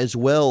Frank as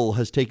well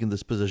has taken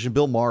this position.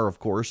 Bill Maher, of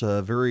course,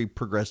 very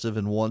progressive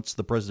and wants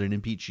the president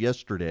impeached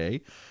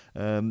yesterday.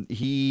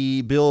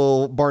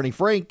 Barney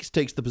Frank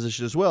takes the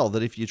position as well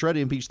that if you try to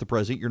impeach the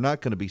president, you're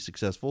not going to be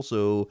successful.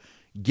 So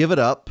give it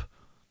up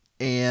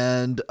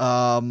and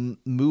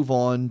move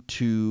on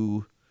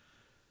to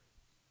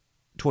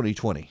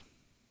 2020.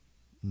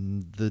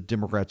 The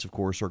Democrats, of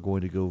course, are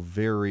going to go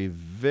very,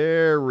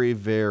 very,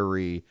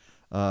 very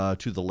to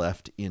the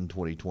left in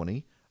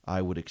 2020,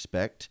 I would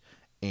expect.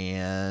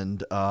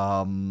 And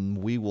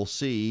we will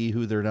see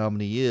who their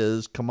nominee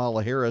is.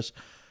 Kamala Harris.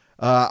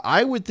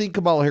 I would think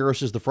Kamala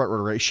Harris is the front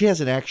runner. She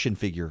has an action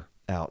figure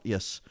out.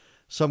 Yes,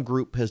 some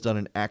group has done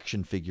an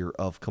action figure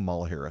of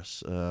Kamala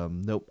Harris.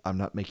 Nope, I'm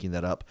not making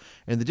that up.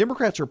 And the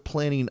Democrats are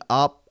planning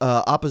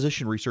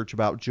opposition research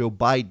about Joe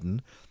Biden.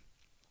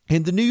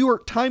 And the New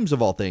York Times,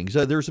 of all things,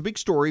 there's a big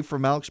story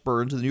from Alex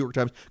Burns in the New York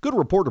Times, good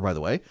reporter, by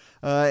the way,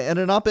 and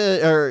an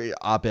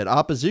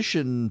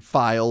opposition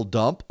file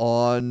dump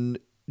on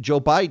Joe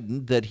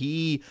Biden that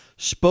he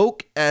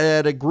spoke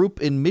at a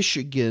group in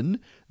Michigan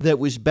that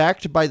was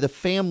backed by the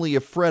family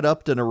of Fred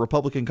Upton, a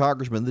Republican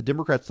congressman. The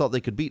Democrats thought they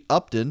could beat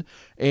Upton,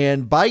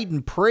 and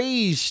Biden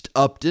praised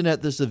Upton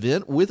at this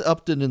event with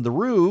Upton in the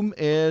room,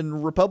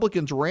 and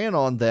Republicans ran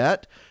on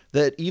that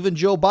even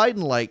Joe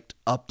Biden liked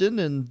Upton,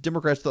 and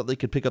Democrats thought they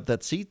could pick up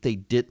that seat. They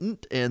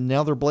didn't, and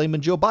now they're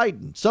blaming Joe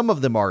Biden. Some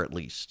of them are, at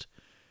least.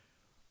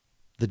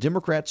 the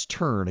Democrats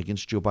turn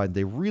against Joe Biden.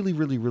 They really,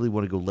 really, really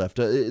want to go left.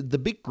 The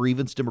big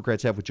grievance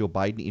Democrats have with Joe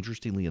Biden,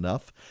 interestingly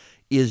enough,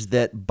 is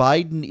that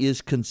Biden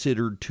is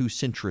considered too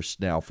centrist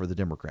now for the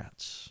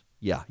Democrats.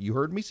 Yeah, you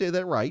heard me say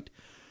that right.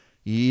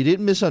 You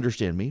didn't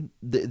misunderstand me.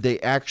 They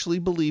actually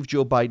believe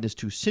Joe Biden is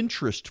too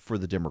centrist for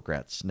the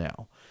Democrats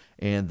now,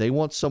 and they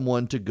want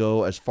someone to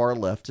go as far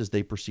left as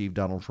they perceive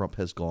Donald Trump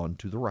has gone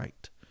to the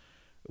right.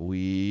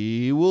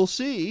 We will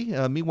see.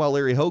 Meanwhile,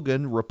 Larry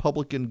Hogan,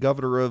 Republican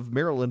governor of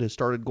Maryland, has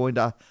started going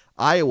to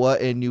Iowa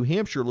and New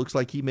Hampshire. Looks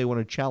like he may want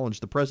to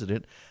challenge the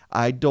president.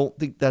 I don't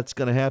think that's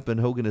going to happen.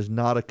 Hogan is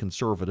not a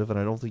conservative, and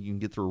I don't think you can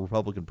get through a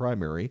Republican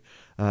primary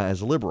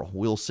as a liberal.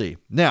 We'll see.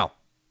 Now,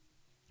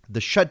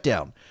 the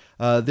shutdown.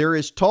 There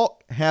is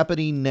talk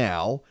happening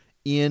now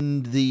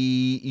in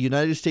the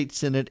United States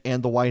Senate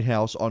and the White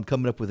House on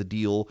coming up with a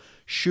deal.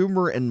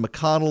 Schumer and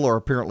McConnell are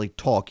apparently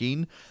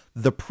talking.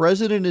 The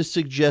president is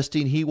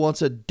suggesting he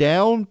wants a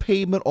down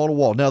payment on a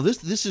wall. Now,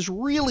 this is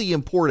really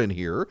important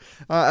here.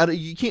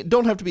 You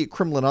don't have to be a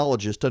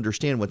criminologist to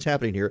understand what's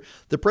happening here.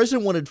 The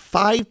president wanted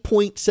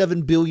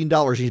 $5.7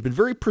 billion. He's been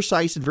very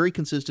precise and very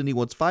consistent. He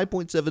wants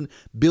 $5.7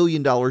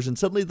 billion, and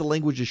suddenly the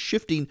language is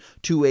shifting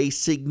to a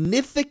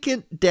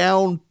significant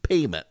down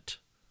payment.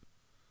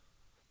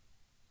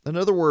 In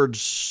other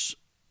words,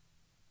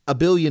 $1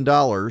 billion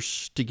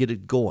to get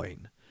it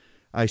going,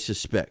 I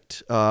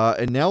suspect.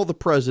 And now the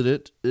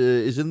president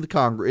is in the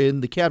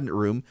cabinet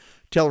room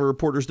telling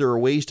reporters there are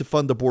ways to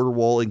fund the border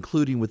wall,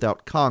 including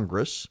without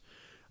Congress,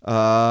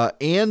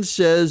 and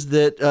says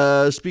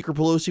that Speaker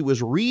Pelosi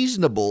was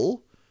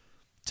reasonable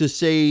to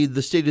say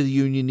the State of the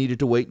Union needed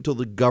to wait until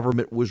the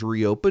government was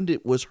reopened.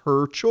 It was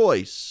her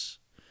choice.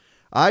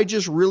 I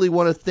just really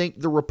want to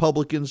thank the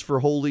Republicans for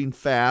holding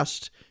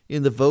fast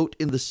in the vote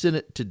in the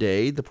Senate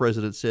today. The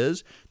president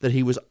says that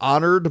he was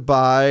honored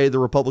by the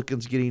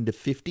Republicans getting to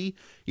 50,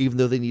 even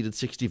though they needed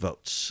 60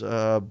 votes.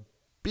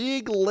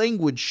 Big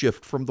language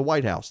shift from the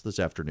White House this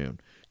afternoon.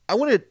 I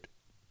want to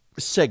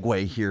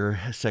segue here.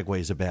 Segue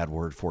is a bad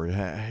word for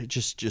it.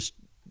 Just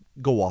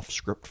go off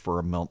script for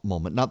a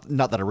moment. Not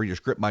that I read your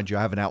script, mind you.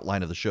 I have an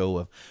outline of the show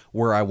of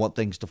where I want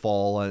things to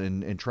fall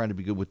and trying to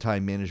be good with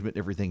time management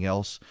and everything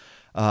else.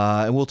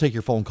 And we'll take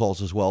your phone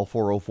calls as well,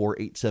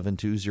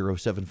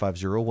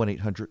 404-872-0750,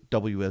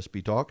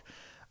 1-800-WSB-TALK.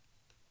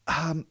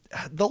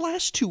 The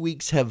last 2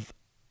 weeks have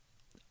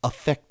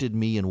affected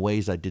me in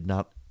ways I did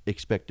not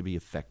expect to be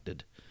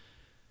affected.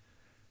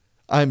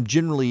 I'm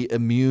generally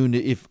immune,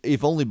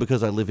 if only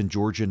because I live in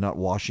Georgia, not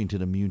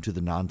Washington, immune to the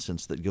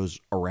nonsense that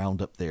goes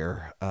around up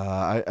there.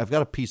 I've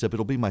got a piece up.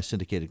 It'll be my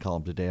syndicated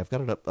column today. I've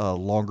got it up, a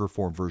longer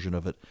form version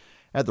of it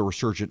at The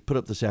Resurgent, put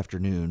up this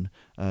afternoon.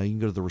 You can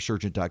go to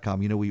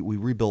theresurgent.com. You know, we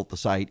rebuilt the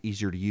site,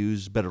 easier to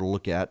use, better to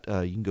look at.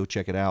 You can go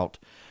check it out.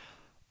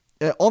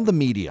 On the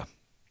media,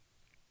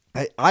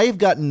 I have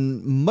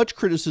gotten much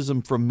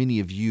criticism from many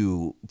of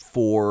you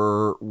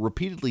for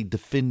repeatedly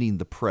defending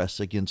the press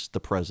against the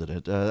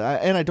president.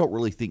 And I don't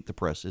really think the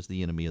press is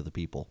the enemy of the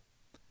people.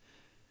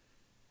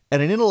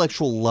 At an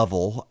intellectual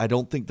level, I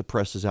don't think the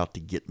press is out to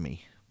get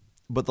me.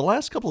 But the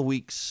last couple of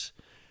weeks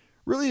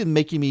really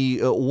making me,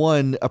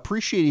 one,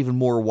 appreciate even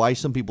more why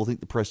some people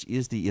think the press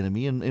is the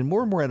enemy, and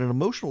more at an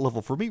emotional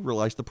level for me,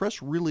 realize the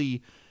press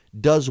really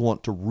does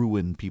want to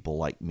ruin people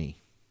like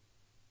me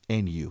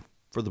and you,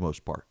 for the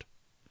most part.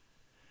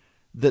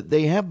 That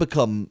they have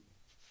become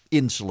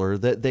insular,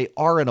 that they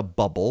are in a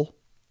bubble,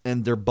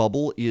 and their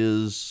bubble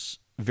is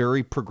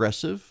very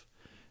progressive,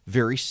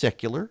 very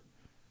secular.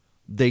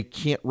 They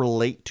can't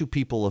relate to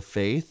people of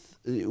faith.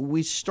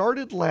 We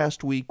started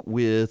last week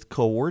with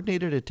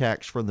coordinated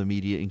attacks from the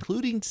media,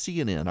 including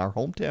CNN, our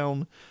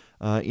hometown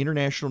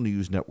international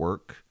news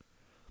network,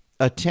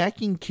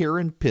 attacking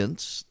Karen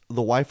Pence,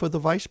 the wife of the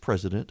vice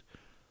president,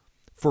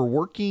 for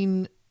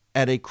working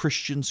at a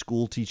Christian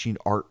school teaching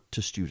art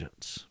to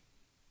students.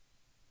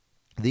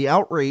 The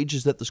outrage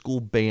is that the school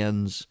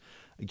bans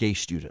gay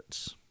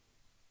students.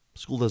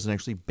 The school doesn't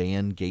actually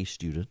ban gay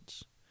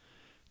students.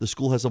 The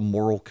school has a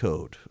moral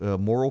code, a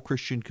moral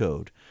Christian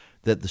code,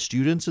 that the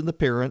students and the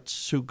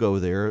parents who go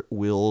there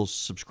will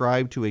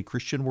subscribe to a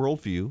Christian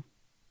worldview,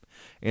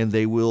 and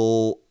they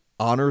will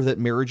honor that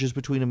marriage is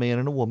between a man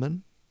and a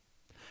woman,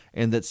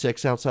 and that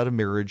sex outside of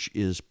marriage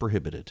is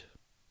prohibited.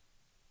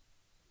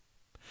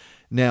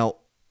 Now,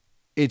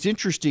 it's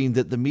interesting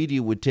that the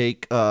media would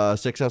take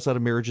sex outside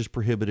of marriage is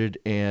prohibited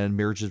and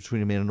marriage is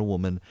between a man and a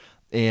woman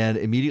and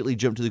immediately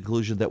jump to the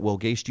conclusion that, well,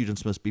 gay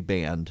students must be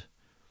banned.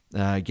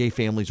 Gay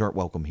families aren't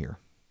welcome here.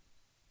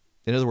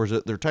 In other words,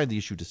 they're tying the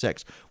issue to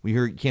sex. We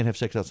hear you can't have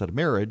sex outside of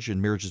marriage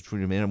and marriage is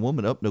between a man and a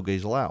woman. No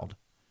gays allowed.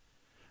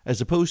 As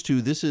opposed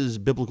to this is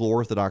biblical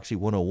orthodoxy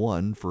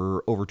 101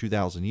 for over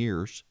 2,000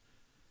 years.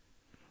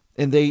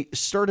 And they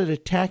started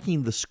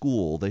attacking the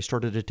school. They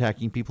started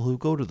attacking people who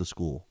go to the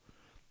school.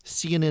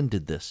 CNN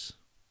did this.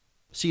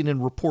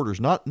 CNN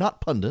reporters,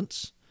 not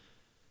pundits,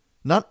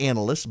 not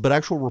analysts, but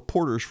actual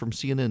reporters from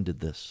CNN did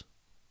this.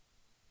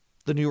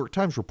 The New York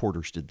Times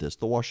reporters did this.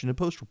 The Washington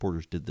Post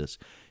reporters did this.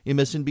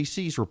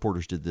 MSNBC's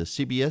reporters did this.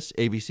 CBS,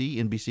 ABC,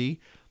 NBC,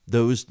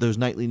 those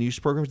nightly news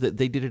programs, that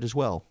they did it as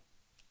well.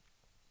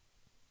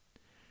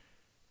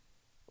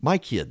 My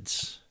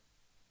kids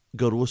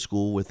go to a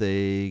school with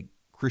a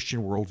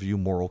Christian worldview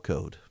moral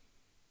code.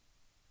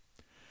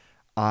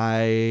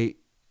 I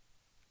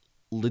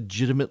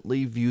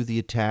legitimately view the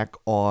attack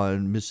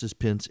on Mrs.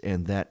 Pence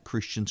and that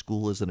Christian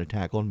school as an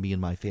attack on me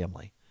and my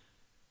family.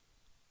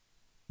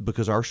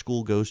 Because our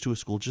school goes to a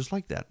school just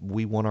like that.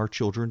 We want our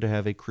children to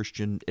have a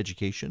Christian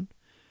education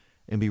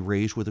and be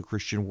raised with a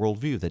Christian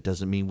worldview. That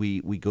doesn't mean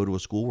we go to a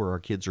school where our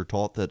kids are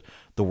taught that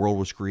the world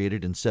was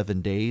created in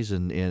 7 days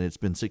and it's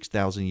been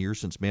 6,000 years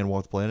since man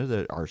walked the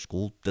planet. Our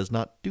school does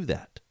not do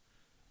that.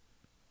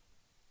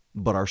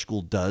 But our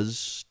school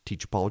does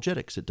teach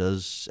apologetics. It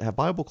does have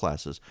Bible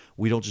classes.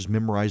 We don't just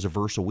memorize a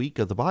verse a week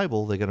of the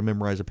Bible. They got to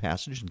memorize a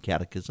passage in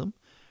catechism.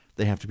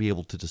 They have to be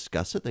able to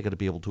discuss it. They got to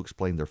be able to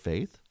explain their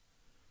faith.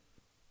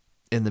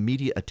 And the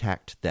media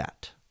attacked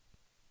that.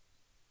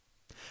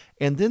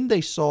 And then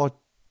they saw a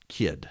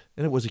kid,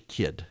 and it was a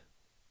kid.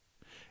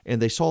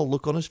 And they saw a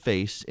look on his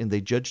face, and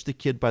they judged the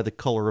kid by the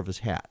color of his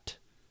hat.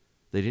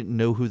 They didn't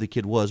know who the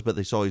kid was, but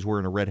they saw he's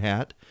wearing a red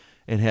hat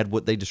and had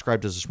what they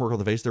described as a smirk on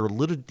the face. There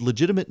were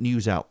legitimate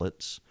news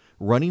outlets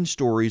running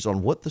stories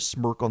on what the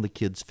smirk on the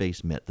kid's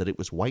face meant, that it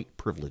was white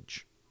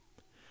privilege.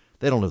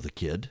 They don't know the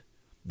kid.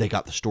 They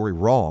got the story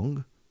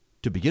wrong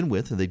to begin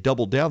with, and they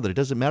doubled down that it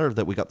doesn't matter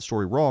that we got the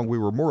story wrong. We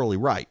were morally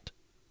right.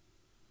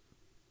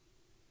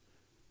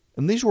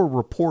 And these were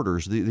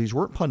reporters. These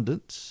weren't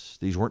pundits.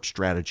 These weren't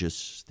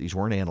strategists. These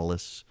weren't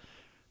analysts.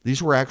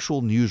 These were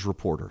actual news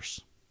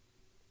reporters.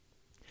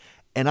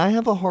 And I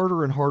have a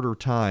harder and harder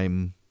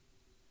time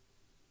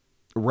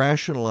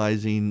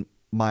rationalizing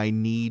my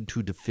need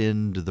to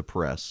defend the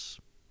press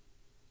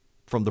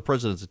from the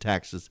president's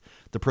attacks as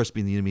the press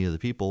being the enemy of the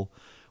people,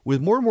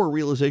 with more and more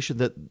realization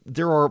that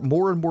there are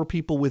more and more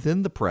people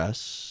within the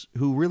press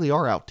who really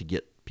are out to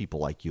get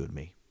people like you and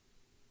me,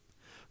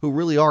 who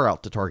really are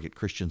out to target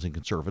Christians and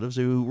conservatives,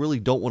 who really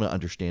don't want to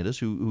understand us,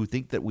 who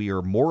think that we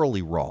are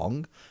morally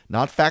wrong,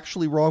 not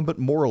factually wrong, but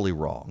morally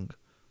wrong.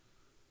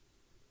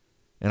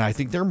 And I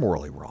think they're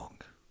morally wrong.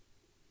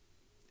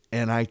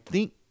 And I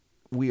think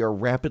we are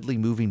rapidly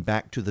moving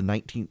back to the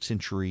 19th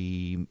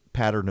century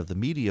pattern of the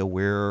media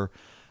where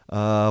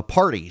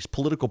parties,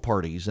 political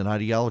parties, and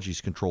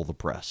ideologies control the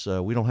press.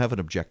 We don't have an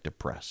objective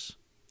press.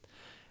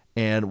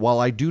 And while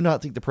I do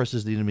not think the press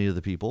is the enemy of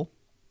the people,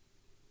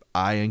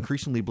 I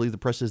increasingly believe the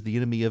press is the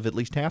enemy of at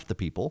least half the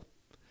people.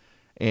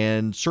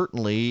 And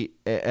certainly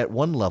at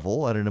one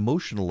level, at an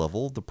emotional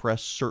level, the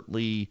press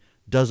certainly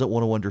doesn't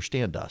want to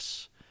understand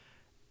us.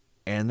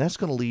 And that's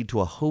going to lead to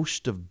a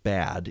host of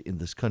bad in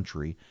this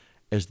country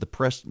as the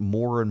press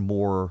more and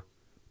more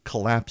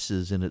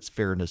collapses in its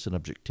fairness and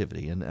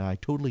objectivity. And I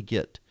totally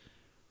get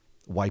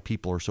why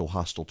people are so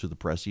hostile to the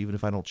press. Even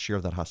if I don't share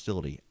that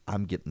hostility,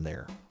 I'm getting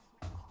there.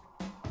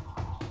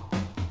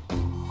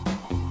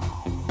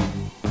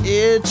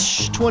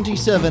 It's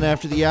 27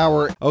 after the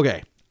hour.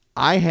 Okay,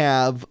 I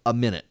have a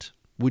minute,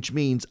 which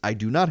means I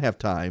do not have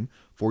time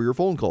for your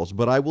phone calls,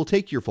 but I will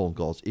take your phone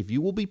calls. If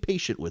you will be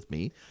patient with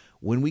me,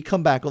 when we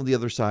come back on the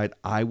other side,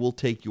 I will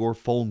take your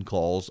phone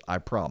calls, I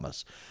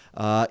promise.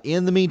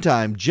 In the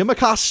meantime, Jim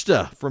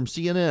Acosta from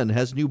CNN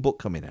has a new book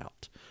coming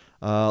out,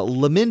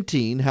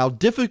 lamenting how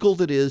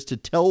difficult it is to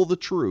tell the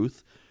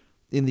truth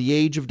in the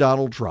age of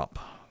Donald Trump.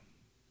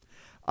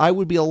 I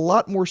would be a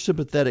lot more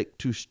sympathetic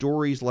to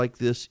stories like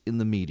this in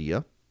the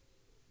media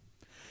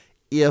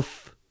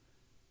if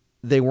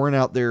they weren't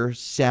out there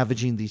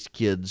savaging these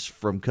kids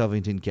from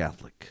Covington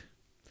Catholic.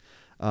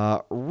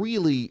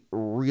 Really,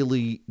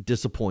 really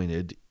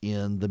disappointed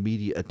in the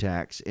media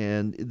attacks.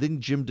 And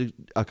then Jim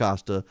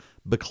Acosta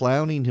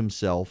beclowning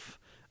himself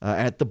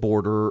at the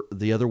border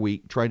the other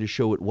week, trying to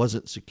show it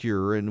wasn't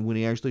secure. And when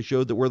he actually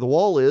showed that where the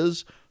wall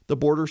is, the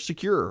border's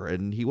secure.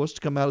 And he wants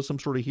to come out as some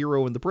sort of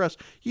hero in the press.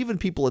 Even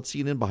people at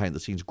CNN behind the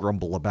scenes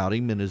grumble about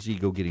him and his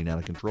ego getting out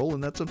of control.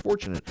 And that's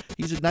unfortunate.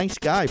 He's a nice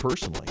guy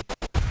personally.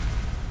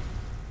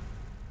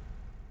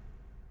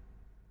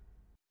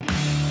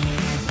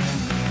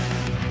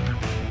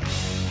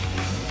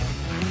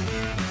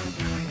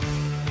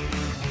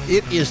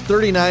 It is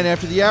 39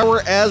 after the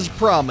hour, as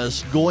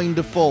promised, going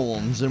to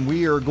phones, and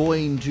we are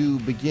going to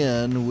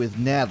begin with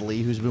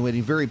Natalie, who's been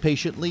waiting very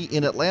patiently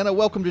in Atlanta.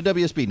 Welcome to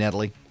WSB,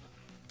 Natalie.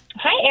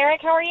 Hi,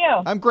 Eric. How are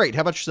you? I'm great.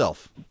 How about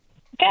yourself?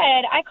 Good.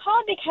 I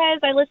called because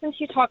I listened to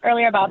you talk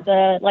earlier about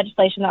the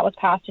legislation that was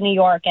passed in New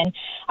York, and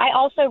I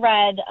also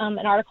read an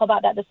article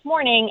about that this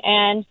morning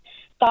and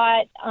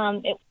thought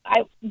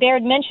they're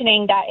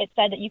mentioning that it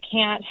said that you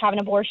can't have an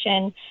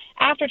abortion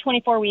after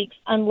 24 weeks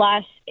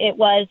unless it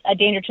was a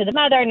danger to the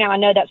mother. Now, I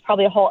know that's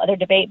probably a whole other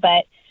debate,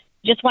 but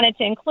just wanted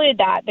to include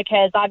that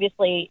because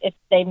obviously if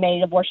they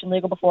made abortion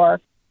legal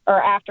before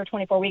or after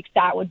 24 weeks,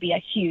 that would be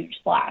a huge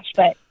splash.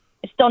 But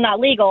it's still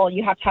not legal.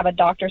 You have to have a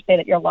doctor say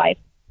that your life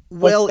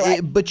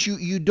but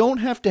you don't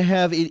have to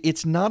have it.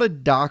 It's not a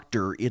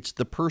doctor. It's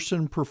the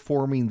person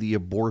performing the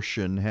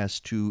abortion has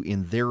to,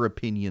 in their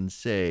opinion,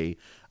 say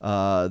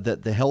that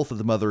the health of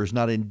the mother is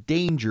not in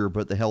danger,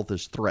 but the health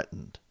is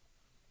threatened.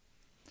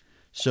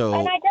 So,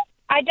 And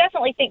I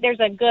definitely think there's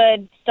a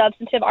good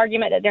substantive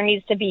argument that there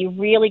needs to be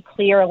really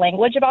clear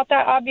language about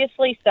that,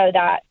 obviously, so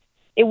that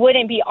it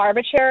wouldn't be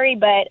arbitrary,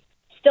 but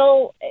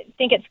still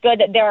think it's good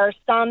that there are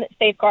some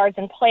safeguards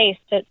in place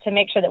to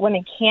make sure that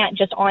women can't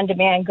just on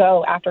demand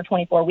go after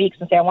 24 weeks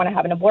and say, I want to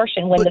have an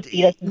abortion when the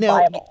fetus is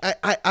viable.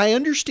 I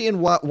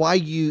understand why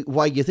you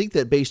think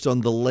that based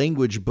on the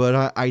language,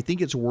 but I think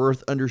it's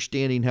worth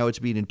understanding how it's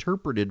being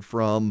interpreted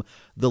from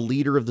the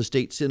leader of the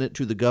state Senate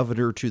to the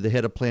governor to the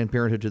head of Planned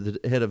Parenthood to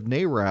the head of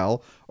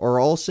NARAL are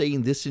all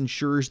saying this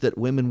ensures that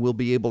women will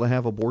be able to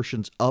have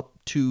abortions up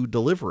to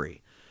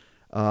delivery.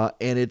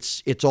 And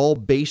it's all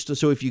based.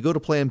 So if you go to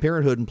Planned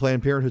Parenthood and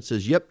Planned Parenthood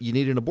says, "Yep, you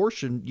need an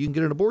abortion," you can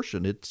get an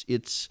abortion.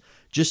 It's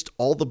just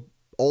all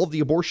the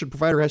abortion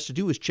provider has to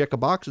do is check a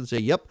box and say,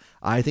 "Yep,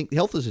 I think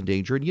health is in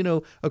danger."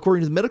 And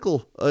according to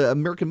the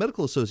American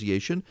Medical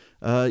Association,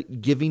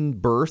 giving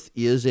birth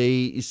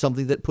is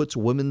something that puts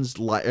women's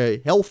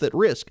health at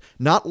risk,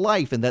 not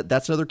life. And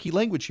that's another key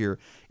language here.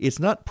 It's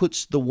not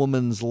puts the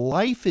woman's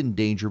life in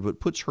danger, but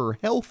puts her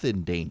health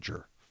in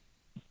danger.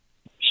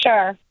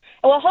 Sure.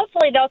 Well,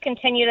 hopefully they'll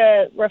continue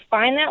to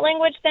refine that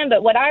language then.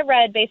 But what I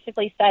read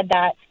basically said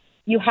that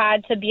you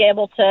had to be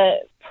able to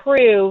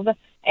prove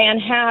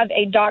and have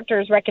a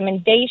doctor's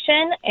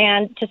recommendation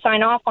and to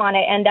sign off on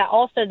it, and that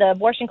also the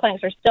abortion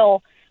clinics are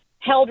still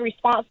held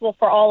responsible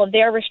for all of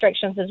their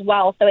restrictions as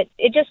well. So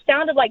it just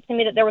sounded like to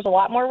me that there was a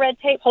lot more red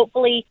tape.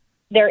 Hopefully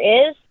there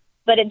is,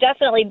 but it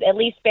definitely at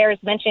least bears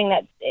mentioning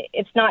that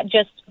it's not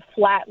just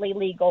flatly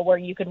legal where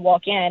you could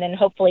walk in, and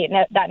hopefully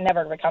that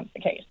never becomes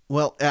the case.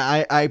 Well,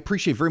 I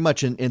appreciate very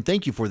much, and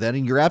thank you for that.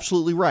 And you're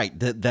absolutely right.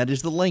 That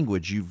is the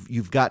language.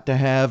 You've got to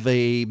have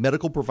a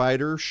medical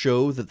provider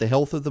show that the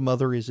health of the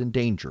mother is in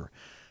danger.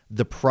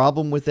 The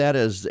problem with that,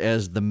 as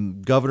the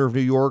governor of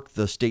New York,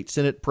 the state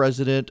Senate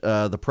president,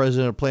 the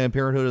president of Planned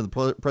Parenthood, and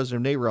the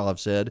president of NARAL have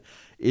said,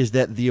 is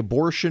that the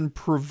abortion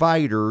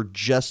provider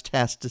just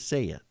has to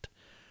say it.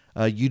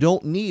 You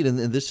don't need, and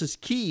this is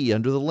key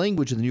under the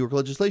language in the New York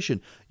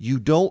legislation, you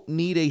don't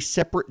need a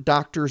separate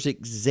doctor's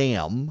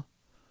exam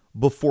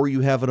before you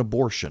have an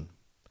abortion.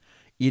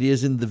 It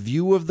is in the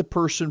view of the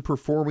person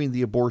performing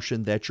the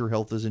abortion that your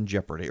health is in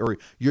jeopardy, or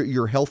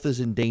your health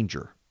is in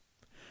danger.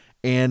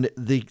 And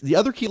the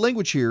other key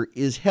language here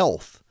is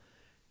health.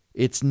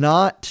 It's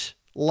not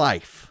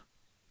life.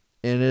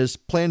 And as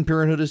Planned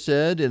Parenthood has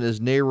said, and as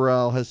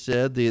NARAL has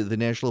said, the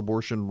National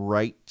Abortion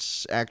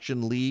Rights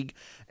Action League,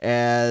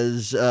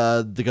 as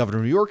the governor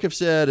of New York have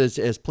said,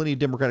 as plenty of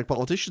Democratic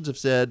politicians have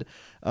said,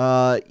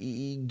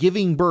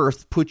 giving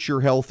birth puts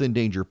your health in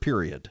danger,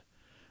 period.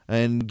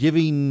 And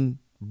giving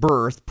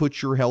birth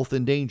puts your health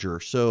in danger.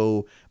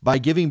 So by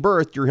giving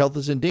birth, your health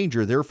is in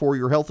danger. Therefore,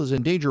 your health is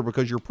in danger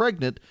because you're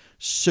pregnant,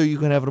 so you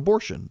can have an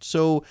abortion.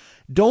 So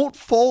don't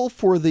fall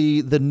for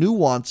the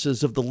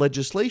nuances of the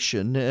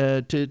legislation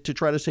to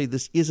try to say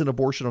this is an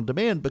abortion on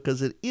demand,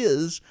 because it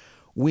is,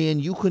 when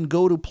you can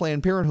go to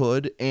Planned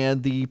Parenthood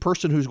and the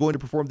person who's going to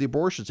perform the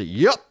abortion say,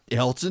 "Yep,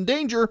 health's in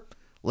danger.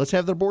 Let's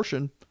have the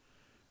abortion."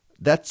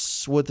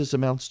 That's what this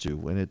amounts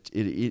to, and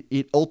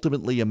it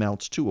ultimately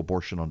amounts to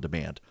abortion on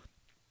demand.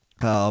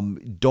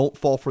 Don't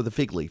fall for the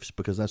fig leaves,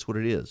 because that's what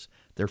it is.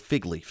 They're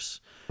fig leaves.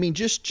 I mean,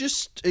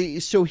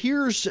 so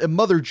here's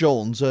Mother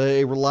Jones,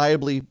 a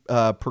reliably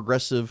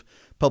progressive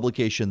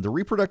publication. The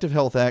Reproductive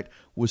Health Act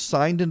was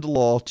signed into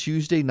law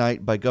Tuesday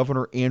night by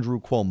Governor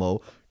Andrew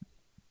Cuomo.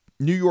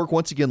 New York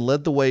once again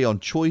led the way on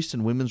choice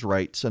and women's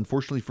rights.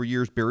 Unfortunately, for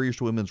years, barriers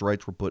to women's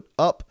rights were put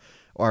up.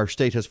 Our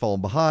state has fallen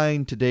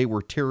behind. Today,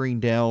 we're tearing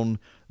down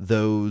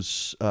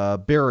those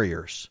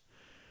barriers.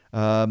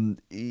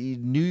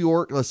 New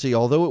York, let's see,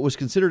 although it was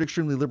considered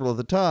extremely liberal at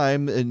the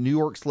time, New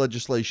York's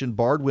legislation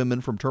barred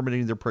women from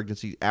terminating their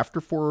pregnancy after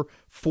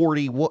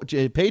 40.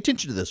 Pay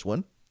attention to this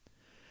one.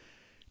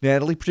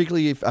 Natalie,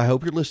 particularly, if I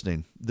hope you're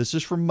listening. This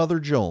is from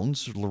Mother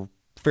Jones,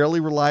 fairly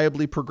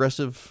reliably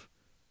progressive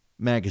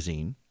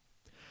magazine.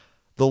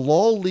 The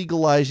law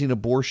legalizing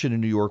abortion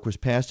in New York was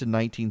passed in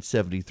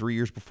 1970, 3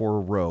 years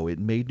before Roe. It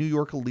made New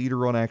York a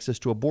leader on access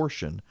to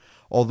abortion.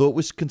 Although it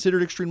was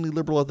considered extremely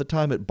liberal at the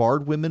time, it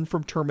barred women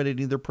from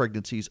terminating their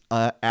pregnancies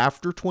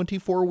after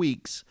 24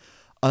 weeks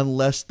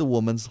unless the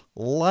woman's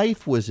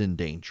life was in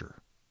danger.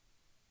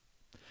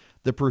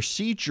 The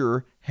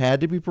procedure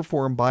had to be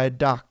performed by a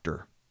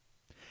doctor.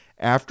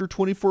 After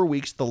 24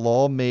 weeks, the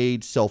law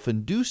made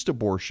self-induced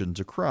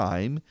abortions a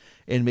crime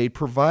and made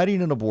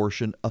providing an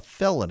abortion a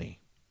felony.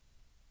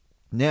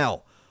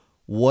 Now,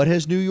 what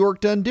has New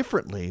York done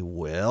differently?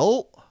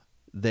 Well,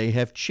 they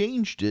have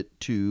changed it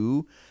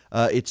to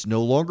it's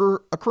no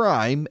longer a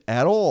crime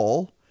at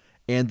all,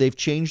 and they've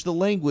changed the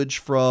language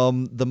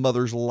from the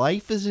mother's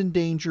life is in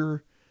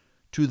danger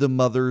to the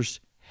mother's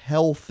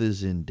health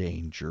is in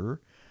danger.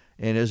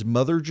 And as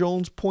Mother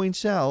Jones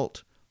points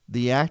out,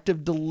 the act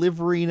of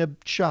delivering a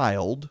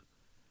child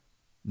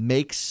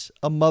makes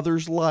a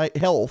mother's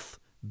health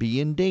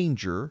be in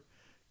danger.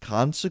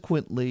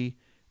 Consequently,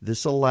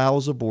 this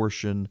allows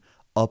abortion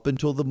up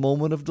until the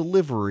moment of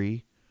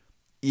delivery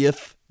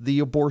if the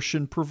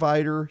abortion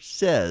provider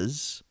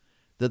says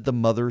that the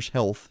mother's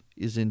health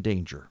is in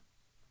danger.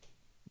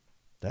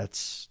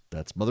 That's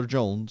Mother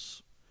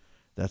Jones.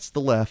 That's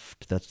the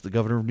left. That's the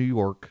governor of New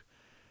York.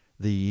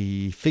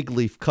 The fig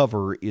leaf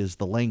cover is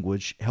the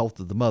language, health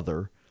of the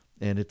mother.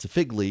 And it's a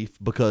fig leaf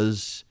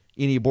because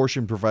any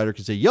abortion provider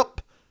can say,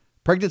 yup,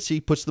 pregnancy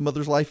puts the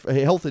mother's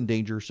health in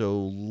danger, so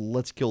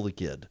let's kill the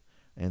kid.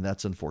 And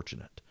that's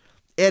unfortunate.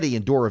 Eddie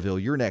in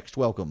Doraville, you're next.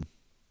 Welcome.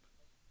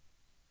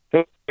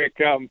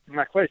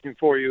 My question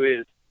for you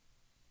is,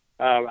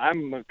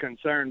 I'm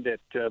concerned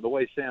that the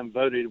way Sam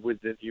voted with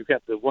you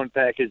got the one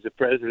package the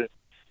president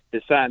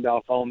has signed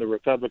off on, the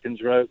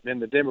Republicans wrote, then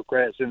the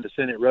Democrats in the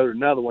Senate wrote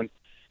another one,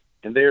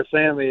 and there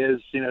Sam is,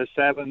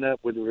 saddling up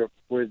with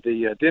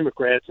the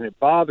Democrats, and it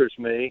bothers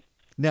me.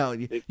 Now,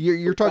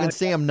 you're talking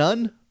Sam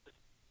Nunn?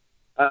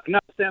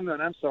 Not Sam Nunn,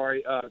 I'm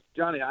sorry,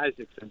 Johnny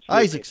Isaacson.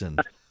 Isaacson.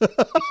 I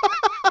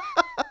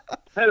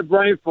had a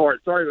brain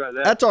fart. Sorry about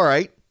that. That's all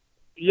right.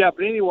 Yeah,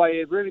 but anyway,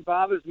 it really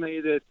bothers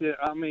me that,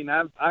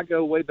 I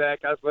go way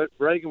back.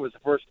 Reagan was the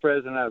first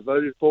president I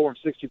voted for. I'm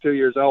 62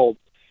 years old.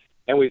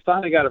 And we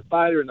finally got a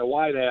fighter in the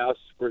White House,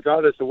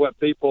 regardless of what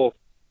people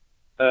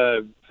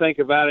think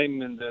about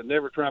him and the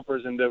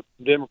never-Trumpers and the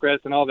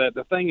Democrats and all that.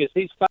 The thing is,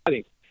 he's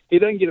fighting. He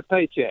doesn't get a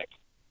paycheck.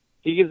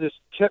 He gives his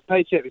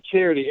paycheck to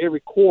charity every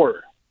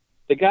quarter.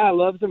 The guy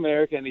loves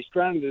America, and he's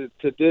trying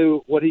to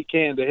do what he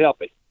can to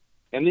help it.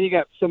 And then you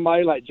got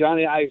somebody like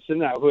Johnny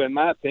Isaacson, who, in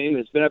my opinion,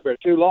 has been up there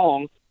too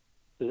long.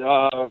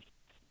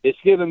 It's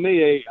given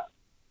me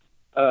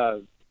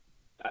I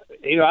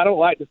don't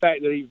like the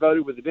fact that he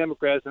voted with the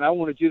Democrats, and I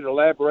wanted you to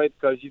elaborate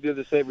because you do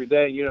this every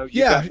day. You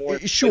got more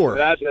sure.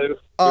 Than I do.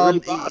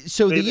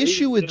 So the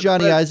issue with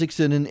Johnny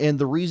Isaacson and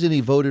the reason he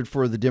voted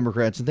for the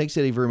Democrats, and thanks,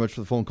 Eddie, very much for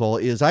the phone call,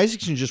 is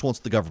Isaacson just wants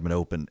the government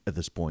open at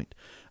this point.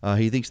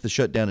 He thinks the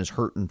shutdown is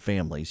hurting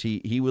families.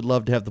 He would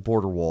love to have the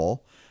border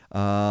wall.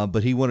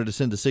 But he wanted to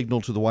send a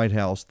signal to the White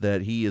House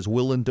that he is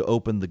willing to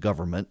open the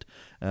government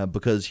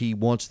because he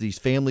wants these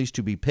families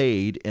to be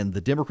paid, and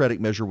the Democratic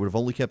measure would have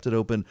only kept it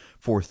open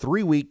for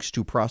 3 weeks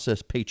to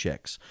process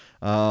paychecks.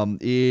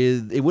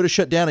 It would have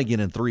shut down again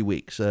in 3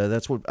 weeks.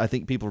 That's what I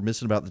think people are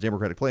missing about the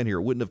Democratic plan here.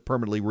 It wouldn't have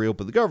permanently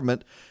reopened the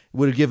government. It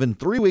would have given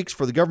 3 weeks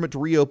for the government to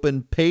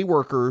reopen, pay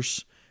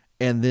workers,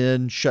 and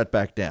then shut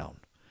back down.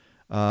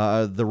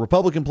 The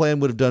Republican plan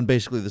would have done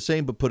basically the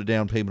same, but put a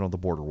down payment on the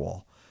border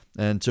wall.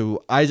 And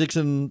so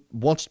Isaacson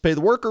wants to pay the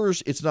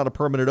workers. It's not a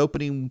permanent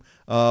opening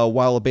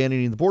while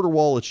abandoning the border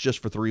wall. It's just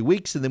for 3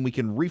 weeks, and then we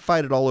can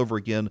refight it all over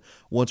again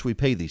once we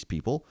pay these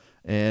people.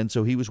 And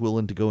so he was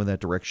willing to go in that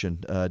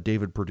direction.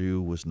 David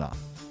Perdue was not.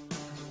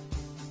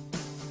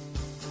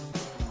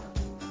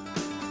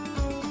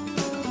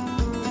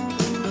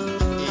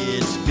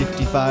 It's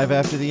 55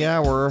 after the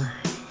hour.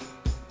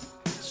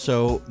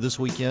 So this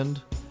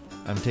weekend,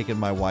 I'm taking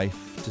my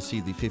wife to see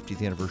the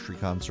 50th anniversary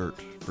concert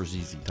for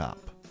ZZ Top.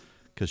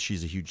 Because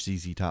she's a huge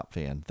ZZ Top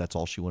fan. That's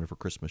all she wanted for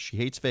Christmas. She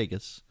hates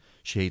Vegas.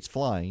 She hates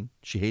flying.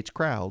 She hates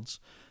crowds.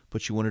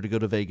 But she wanted to go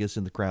to Vegas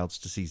in the crowds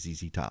to see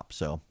ZZ Top.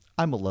 So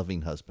I'm a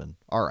loving husband.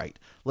 All right.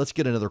 Let's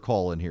get another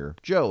call in here.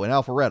 Joe in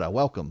Alpharetta,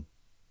 welcome.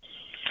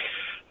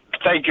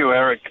 Thank you,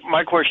 Eric.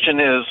 My question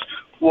is,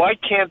 why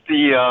can't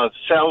the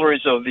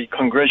salaries of the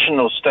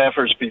congressional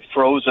staffers be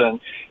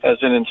frozen as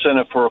an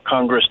incentive for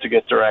Congress to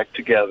get their act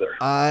together?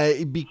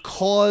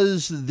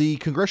 Because the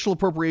congressional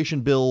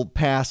appropriation bill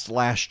passed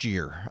last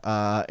year,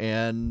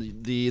 and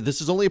this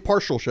is only a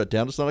partial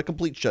shutdown. It's not a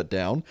complete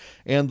shutdown.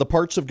 And the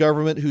parts of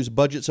government whose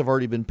budgets have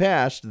already been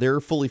passed, they're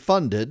fully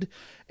funded.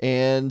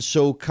 And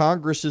so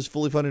Congress is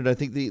fully funded. I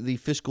think the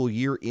fiscal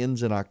year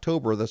ends in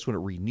October. That's when it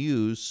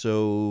renews.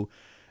 So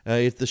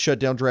if the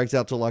shutdown drags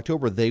out till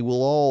October, they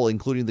will all,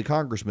 including the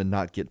congressmen,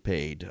 not get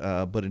paid.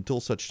 But until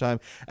such time,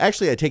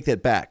 actually, I take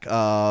that back.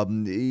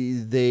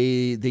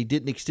 They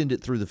didn't extend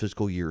it through the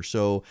fiscal year,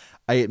 so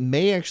it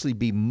may actually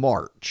be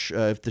March.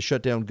 If the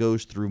shutdown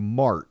goes through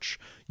March,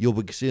 you'll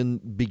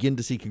begin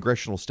to see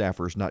congressional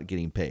staffers not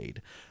getting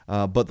paid.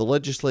 But the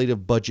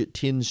legislative budget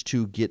tends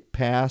to get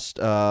passed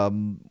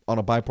on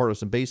a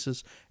bipartisan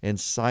basis and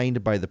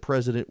signed by the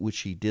president,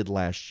 which he did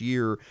last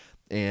year.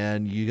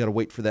 And you got to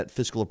wait for that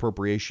fiscal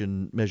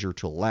appropriation measure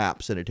to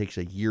lapse, and it takes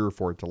a year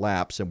for it to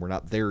lapse, and we're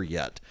not there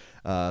yet.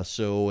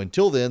 So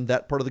until then,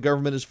 that part of the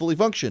government is fully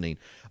functioning.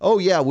 Oh,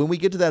 yeah, when we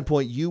get to that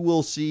point, you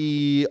will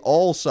see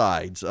all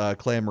sides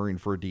clamoring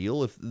for a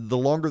deal if the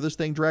longer this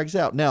thing drags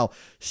out. Now,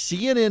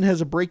 CNN has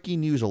a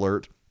breaking news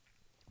alert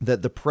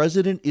that the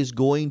president is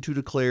going to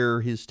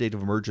declare his state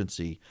of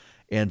emergency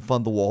and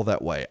fund the wall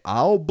that way.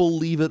 I'll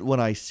believe it when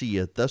I see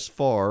it. Thus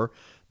far,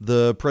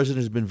 the president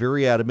has been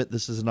very adamant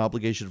this is an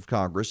obligation of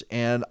Congress,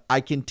 and I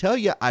can tell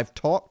you I've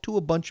talked to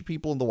a bunch of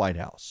people in the White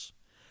House,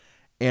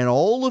 and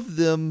all of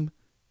them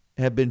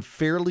have been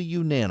fairly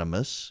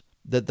unanimous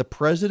that the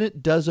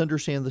president does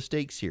understand the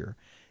stakes here.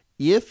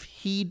 If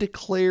he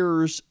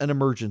declares an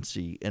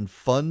emergency and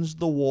funds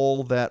the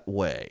wall that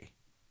way,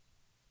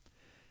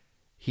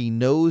 he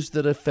knows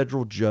that a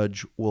federal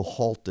judge will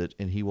halt it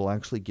and he will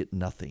actually get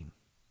nothing.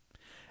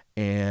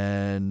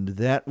 And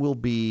that will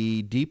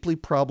be deeply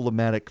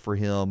problematic for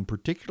him,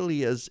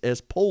 particularly as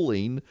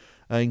polling,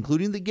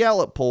 including the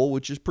Gallup poll,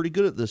 which is pretty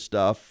good at this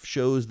stuff,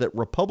 shows that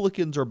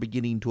Republicans are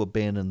beginning to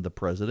abandon the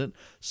president.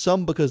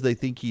 Some because they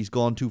think he's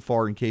gone too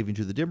far in caving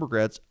to the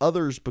Democrats,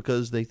 others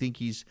because they think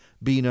he's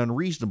being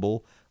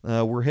unreasonable.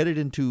 We're headed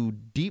into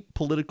deep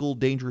political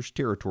dangerous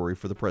territory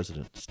for the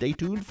president. Stay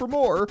tuned for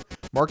more.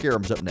 Mark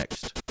Aram's up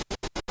next.